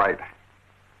like a light.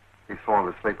 He's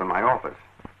fallen asleep in my office.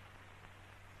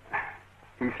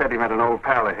 He said he met an old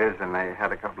pal of his and they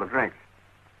had a couple of drinks.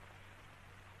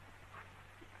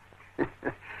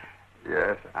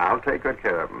 Yes, I'll take good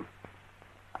care of him.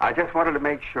 I just wanted to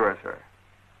make sure, sir.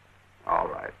 All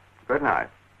right. Good night.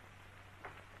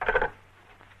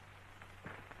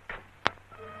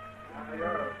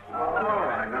 All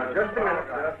right, now, just a minute.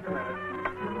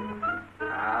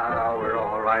 Ah, we're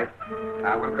all right.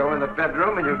 I will go in the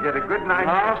bedroom and you'll get a good night.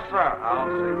 No, sir. I'll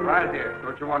sleep right here.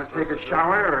 Don't you want to take a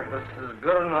shower? Or... This is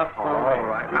good enough for me. All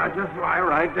right. Now, just lie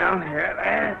right down here.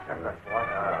 That's a good one.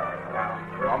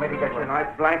 You want me to get you a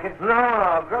nice blanket?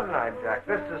 No, good night, Jack.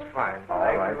 This is fine. All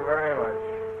Thank you very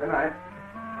much. Good night.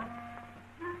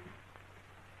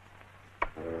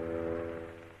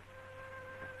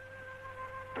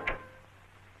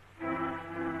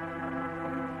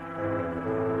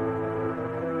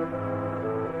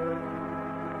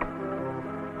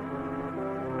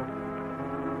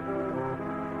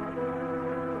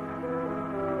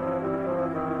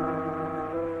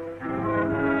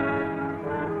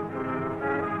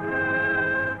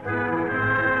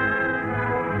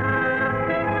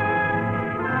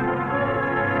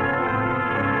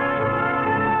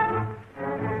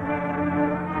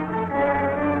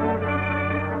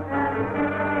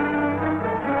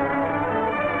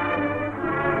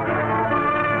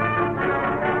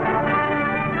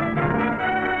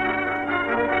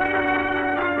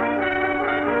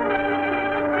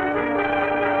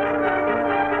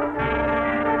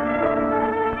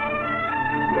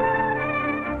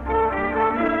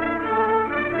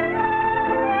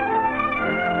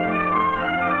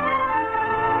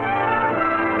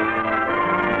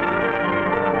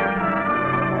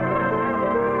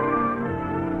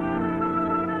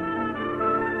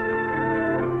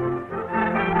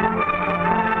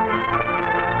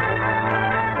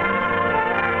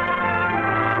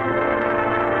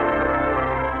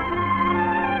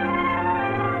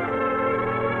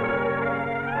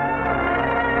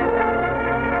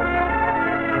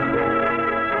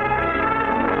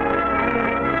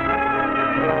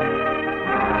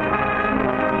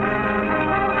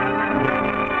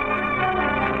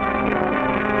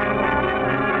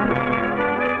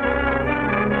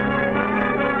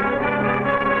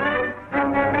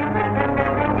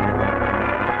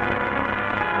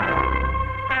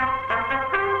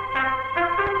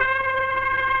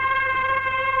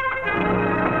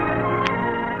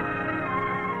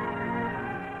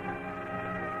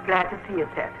 Glad to see you,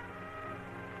 Ted.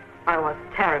 I was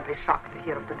terribly shocked to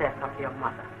hear of the death of your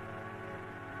mother.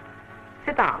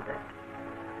 Sit down, Ted.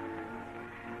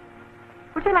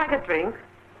 Would you like a drink?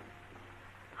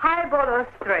 Highball or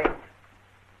straight?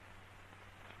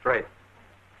 Straight.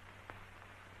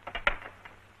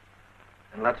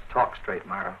 And let's talk straight,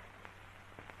 Myra.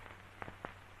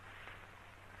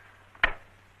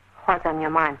 What's on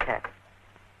your mind, Ted?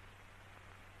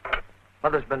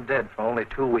 Mother's been dead for only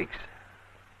 2 weeks.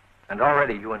 And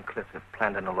already you and Cliff have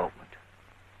planned an elopement.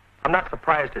 I'm not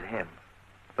surprised at him.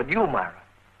 But you, Myra,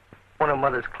 one of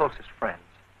Mother's closest friends.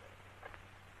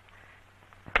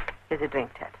 Here's a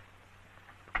drink, Ted.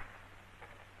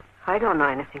 I don't know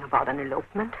anything about an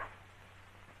elopement.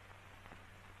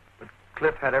 But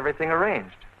Cliff had everything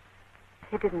arranged.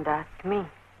 He didn't ask me.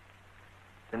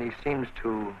 Then he seems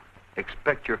to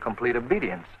expect your complete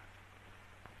obedience.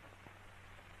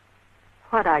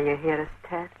 What are you here as,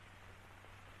 Ted?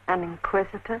 An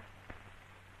inquisitor?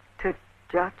 To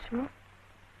judge me?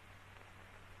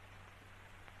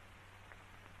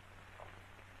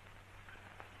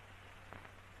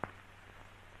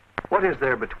 What is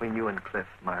there between you and Cliff,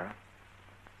 Myra?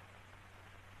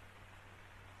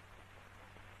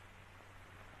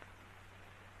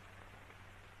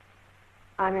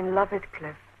 I'm in love with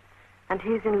Cliff, and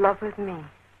he's in love with me.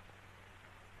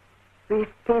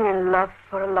 We've been in love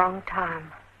for a long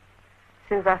time,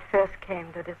 since I first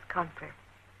came to this country.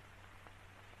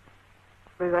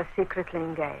 We were secretly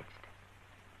engaged.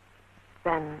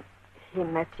 Then he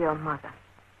met your mother.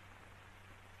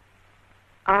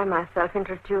 I myself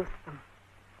introduced them.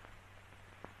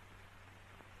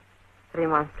 3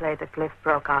 months later, Cliff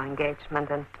broke our engagement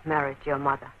and married your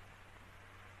mother.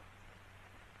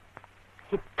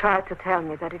 He tried to tell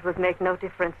me that it would make no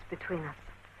difference between us.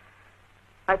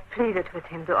 I pleaded with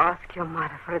him to ask your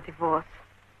mother for a divorce.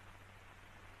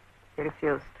 He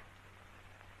refused.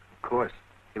 Of course,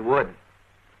 he would.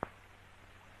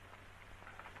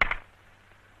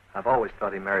 I've always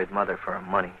thought he married Mother for her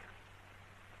money.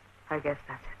 I guess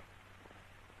that's it.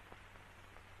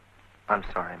 I'm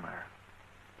sorry, Myra.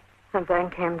 And then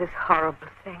came this horrible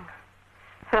thing.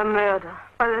 Her murder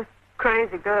by this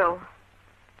crazy girl.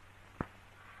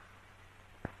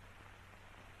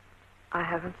 I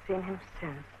haven't seen him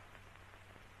since.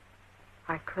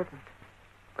 I couldn't.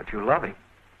 But you love him.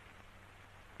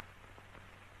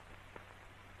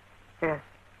 Yes.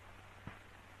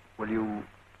 Will you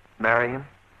marry him?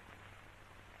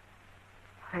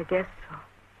 I guess so.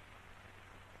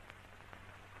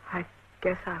 I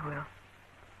guess I will.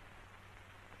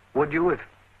 Would you if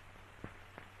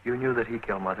you knew that he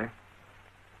killed Mother?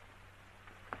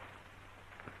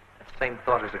 That same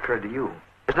thought has occurred to you.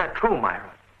 Is that true,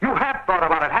 Myra? You have thought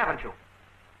about it, haven't you?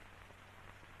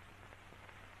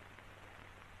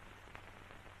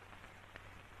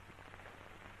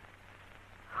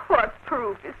 What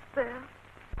proof is there?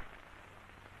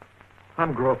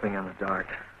 I'm groping in the dark.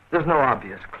 There's no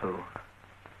obvious clue.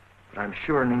 But I'm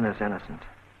sure Nina's innocent.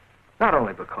 Not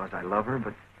only because I love her,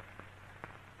 but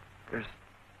there's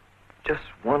just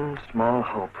one small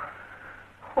hope.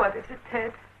 What is it,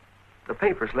 Ted? The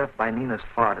papers left by Nina's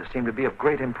father seem to be of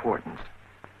great importance.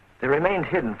 They remained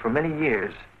hidden for many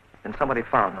years, and somebody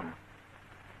found them.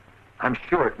 I'm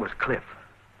sure it was Cliff.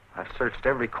 I've searched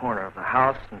every corner of the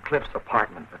house and Cliff's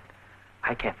apartment, but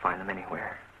I can't find them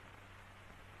anywhere.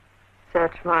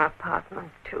 Search my apartment,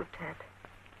 too, Ted.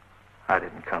 I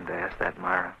didn't come to ask that,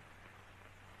 Myra.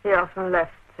 He often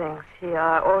left things here.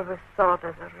 I always thought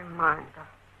as a reminder.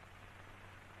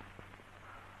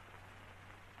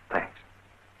 Thanks.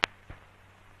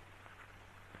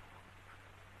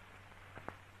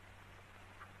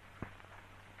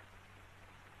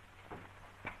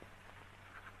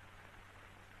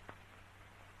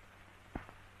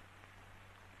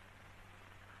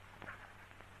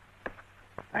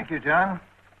 Thank you, John.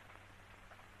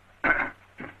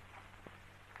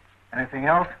 Anything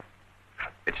else?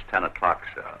 It's 10 o'clock,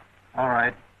 sir. All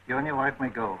right. You and your wife may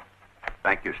go.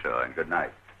 Thank you, sir, and good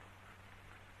night.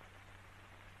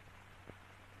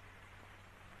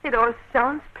 It all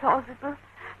sounds plausible,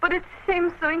 but it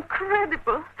seems so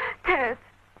incredible. Ted,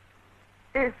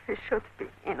 if he should be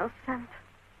innocent.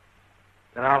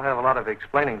 Then I'll have a lot of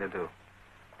explaining to do.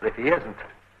 But if he isn't,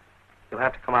 he'll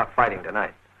have to come out fighting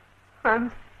tonight.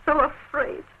 I'm so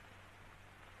afraid.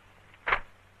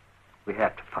 We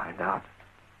have to find out.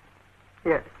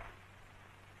 Yes.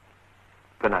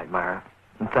 Good night, Myra.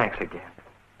 And thanks again.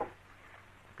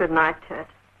 Good night, Ted.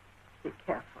 Be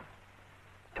careful.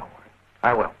 Don't worry.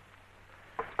 I will.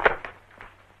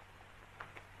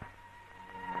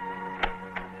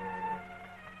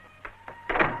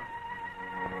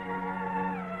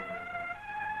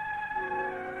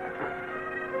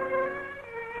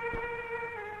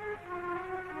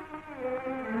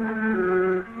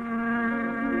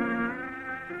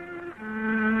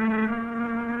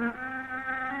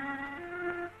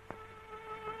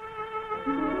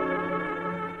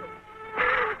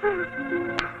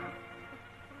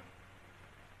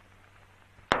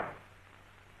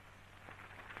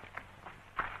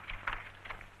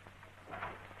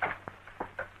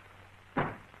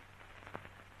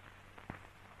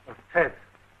 Ted,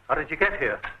 how did you get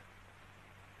here?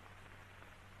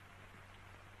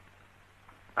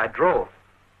 I drove.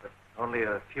 But only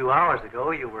a few hours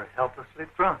ago, you were helplessly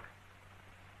drunk.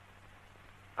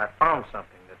 I found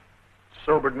something that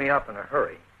sobered me up in a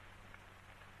hurry.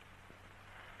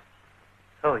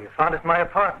 So, you found it in my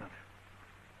apartment.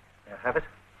 May I have it?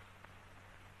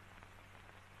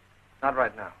 Not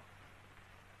right now.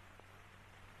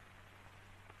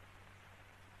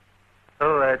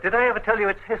 So, did I ever tell you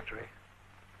its history?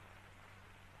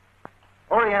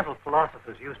 Oriental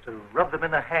philosophers used to rub them in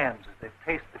their hands as they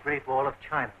paced the Great Wall of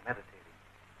China, meditating.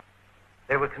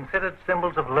 They were considered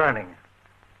symbols of learning,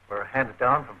 were handed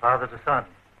down from father to son.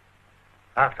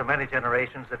 After many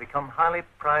generations, they become highly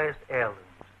prized heirlooms.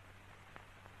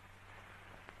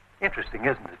 Interesting,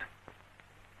 isn't it?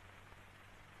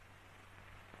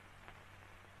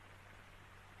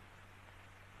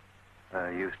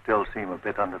 You still seem a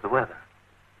bit under the weather.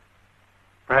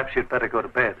 Perhaps you'd better go to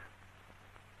bed.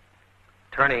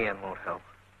 Turning in won't help.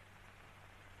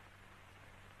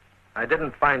 I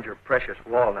didn't find your precious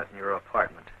walnut in your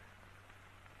apartment.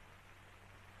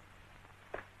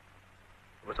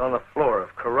 It was on the floor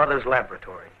of Carruthers'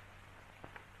 laboratory.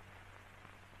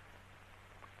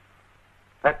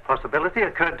 That possibility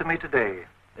occurred to me today.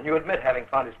 Then you admit having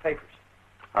found his papers.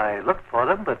 I looked for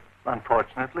them, but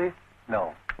Unfortunately,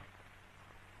 no.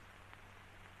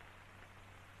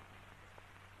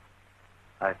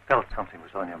 I felt something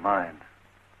was on your mind.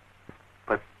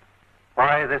 But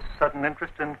why this sudden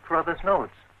interest in Carruthers'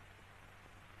 notes?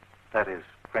 That is,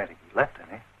 granting he left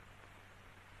any.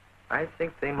 I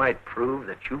think they might prove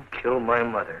that you killed my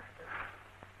mother.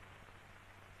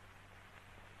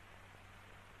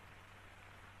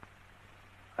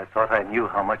 I thought I knew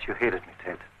how much you hated me,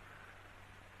 Ted.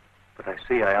 But I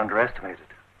see I underestimated.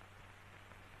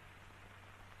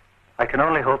 I can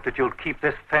only hope that you'll keep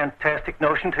this fantastic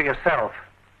notion to yourself.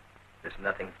 There's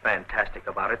nothing fantastic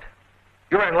about it.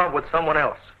 You're in love with someone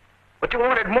else. But you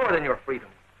wanted more than your freedom.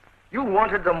 You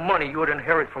wanted the money you would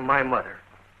inherit from my mother.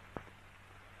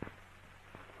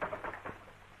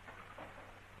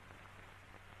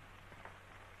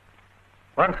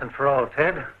 Once and for all,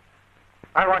 Ted,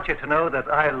 I want you to know that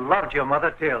I loved your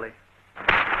mother dearly.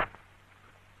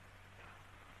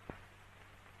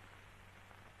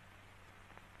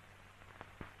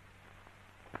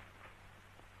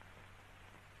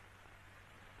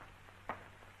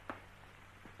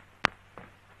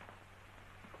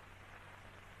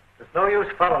 There's no use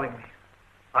following me.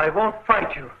 I won't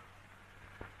fight you.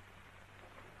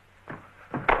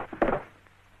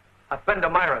 I've been to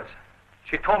Myra's.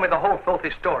 She told me the whole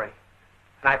filthy story.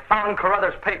 And I found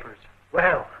Carruthers' papers.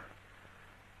 Well,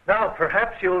 now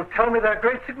perhaps you'll tell me their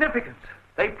great significance.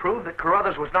 They proved that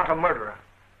Carruthers was not a murderer.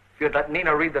 If you'd let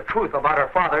Nina read the truth about her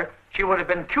father, she would have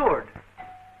been cured.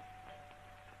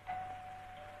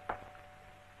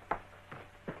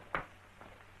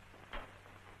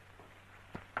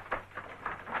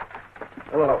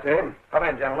 Hello, Ted. Come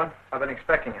in, gentlemen. I've been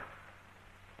expecting you.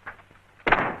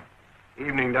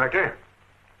 Evening, Doctor.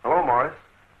 Hello, Morris.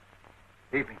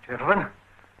 Evening, gentlemen.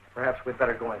 Perhaps we'd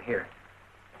better go in here.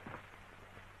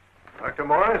 Dr.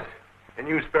 Morris, can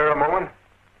you spare a moment?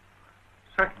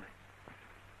 Certainly.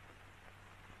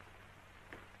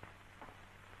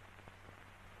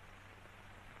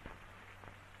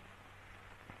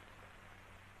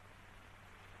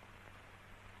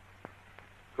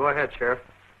 Go ahead, Sheriff.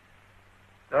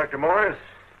 Dr. Morris,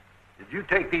 did you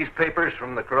take these papers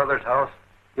from the Carruthers house?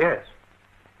 Yes.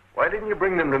 Why didn't you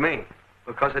bring them to me?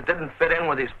 Because it didn't fit in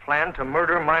with his plan to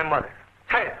murder my mother.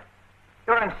 Ted,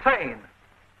 you're insane.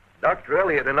 Dr.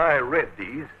 Elliott and I read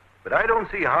these, but I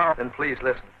don't see how... Then please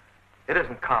listen. It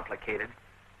isn't complicated.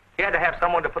 He had to have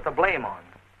someone to put the blame on.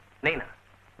 Nina.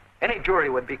 Any jury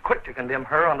would be quick to condemn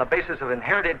her on the basis of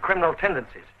inherited criminal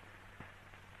tendencies.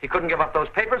 He couldn't give up those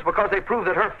papers because they proved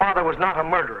that her father was not a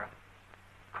murderer.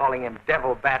 Calling him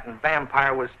devil, bat, and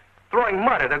vampire was throwing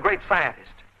mud at a great scientist.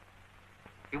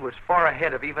 He was far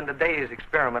ahead of even today's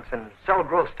experiments in cell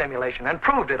growth stimulation and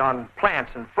proved it on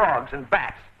plants and frogs and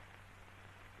bats.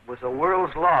 It was a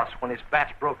world's loss when his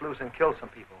bats broke loose and killed some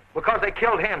people, because they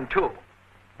killed him, too.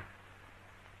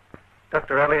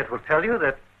 Dr. Elliott will tell you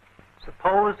that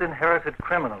supposed inherited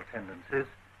criminal tendencies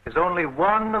is only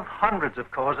one of hundreds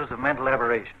of causes of mental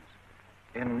aberrations.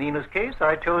 In Nina's case,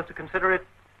 I chose to consider it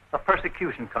a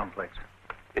persecution complex.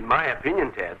 In my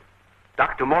opinion, Ted,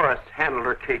 Dr. Morris handled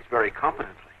her case very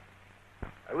competently.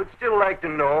 I would still like to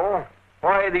know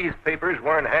why these papers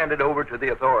weren't handed over to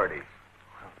the authorities.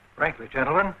 Well, frankly,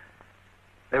 gentlemen,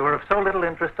 they were of so little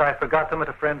interest I forgot them at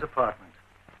a friend's apartment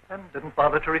and didn't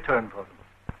bother to return for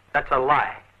them. That's a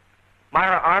lie.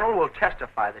 Myra Arnold will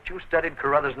testify that you studied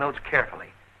Carruthers' notes carefully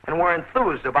and were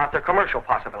enthused about their commercial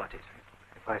possibilities.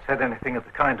 If I said anything of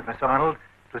the kind to Miss Arnold,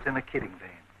 it was in a kidding vein.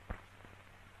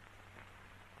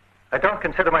 I don't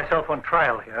consider myself on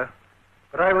trial here,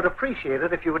 but I would appreciate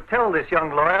it if you would tell this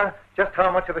young lawyer just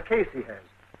how much of a case he has.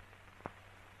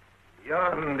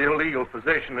 Beyond illegal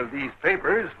possession of these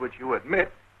papers, which you admit,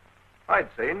 I'd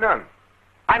say none.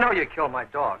 I know you killed my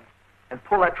dog and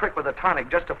pulled that trick with a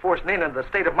tonic just to force Nina into the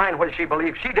state of mind where she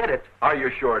believes she did it. Are you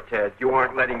sure, Ted? You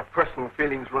aren't letting personal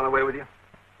feelings run away with you?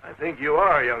 I think you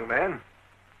are, young man.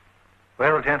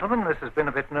 Well, gentlemen, this has been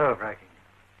a bit nerve-wracking.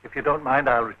 If you don't mind,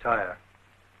 I'll retire.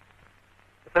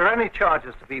 If there are any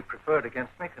charges to be preferred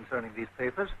against me concerning these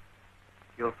papers,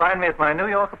 you'll find me at my New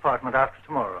York apartment after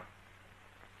tomorrow.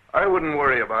 I wouldn't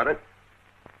worry about it.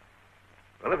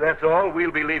 Well, if that's all,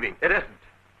 we'll be leaving. It isn't.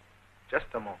 Just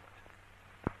a moment.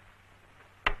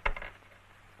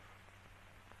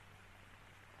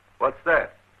 What's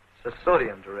that? It's a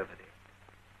sodium derivative.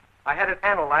 I had it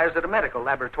analyzed at a medical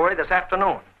laboratory this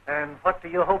afternoon. And what do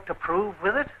you hope to prove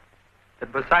with it?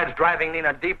 That besides driving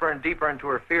Nina deeper and deeper into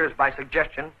her fears by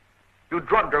suggestion, you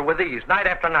drugged her with these night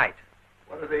after night.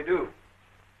 What do they do?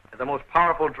 They're the most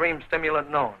powerful dream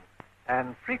stimulant known.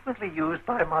 And frequently used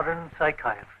by modern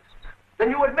psychiatrists.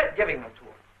 Then you admit giving them to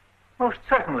her? Most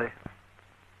certainly.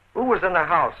 Who was in the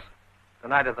house the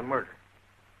night of the murder?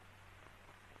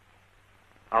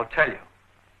 I'll tell you.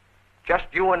 Just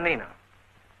you and Nina.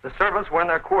 The servants were in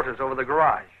their quarters over the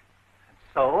garage. And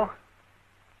so?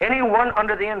 Anyone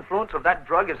under the influence of that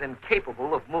drug is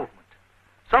incapable of movement.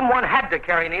 Someone had to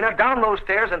carry Nina down those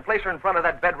stairs and place her in front of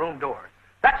that bedroom door.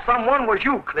 That someone was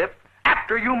you, Cliff,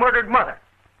 after you murdered Mother.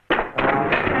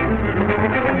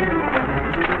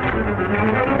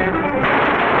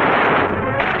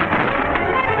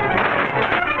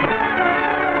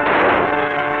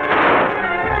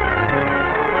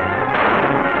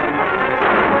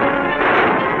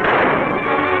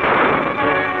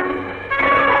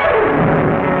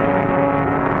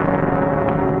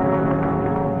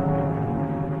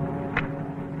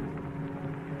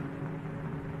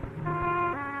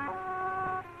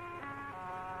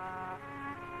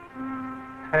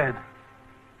 Ted.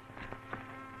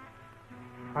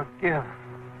 Forgive.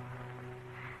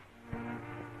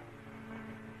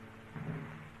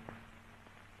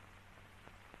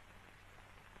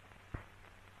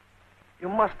 You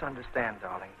must understand,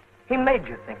 darling. He made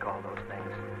you think all those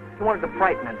things. He wanted to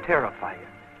frighten and terrify you.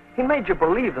 He made you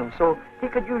believe them so he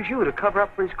could use you to cover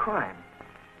up for his crime.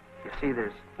 You see,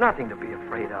 there's nothing to be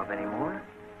afraid of anymore.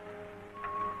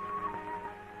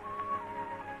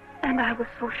 And I was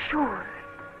so sure.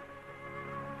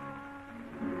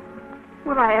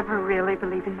 Will I ever really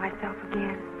believe in myself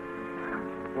again?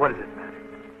 What does it matter?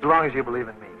 As long as you believe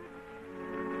in me.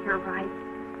 You're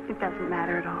right. It doesn't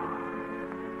matter at all.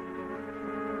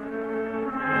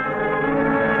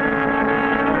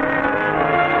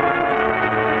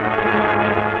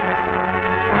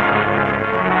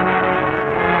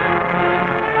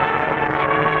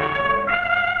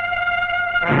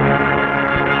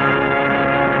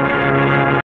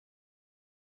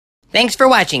 Thanks for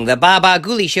watching the Baba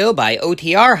Ghoulie Show by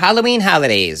OTR Halloween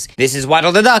Holidays. This is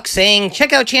Waddle the Duck saying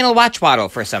check out Channel Watch Waddle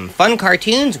for some fun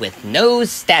cartoons with no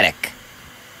static.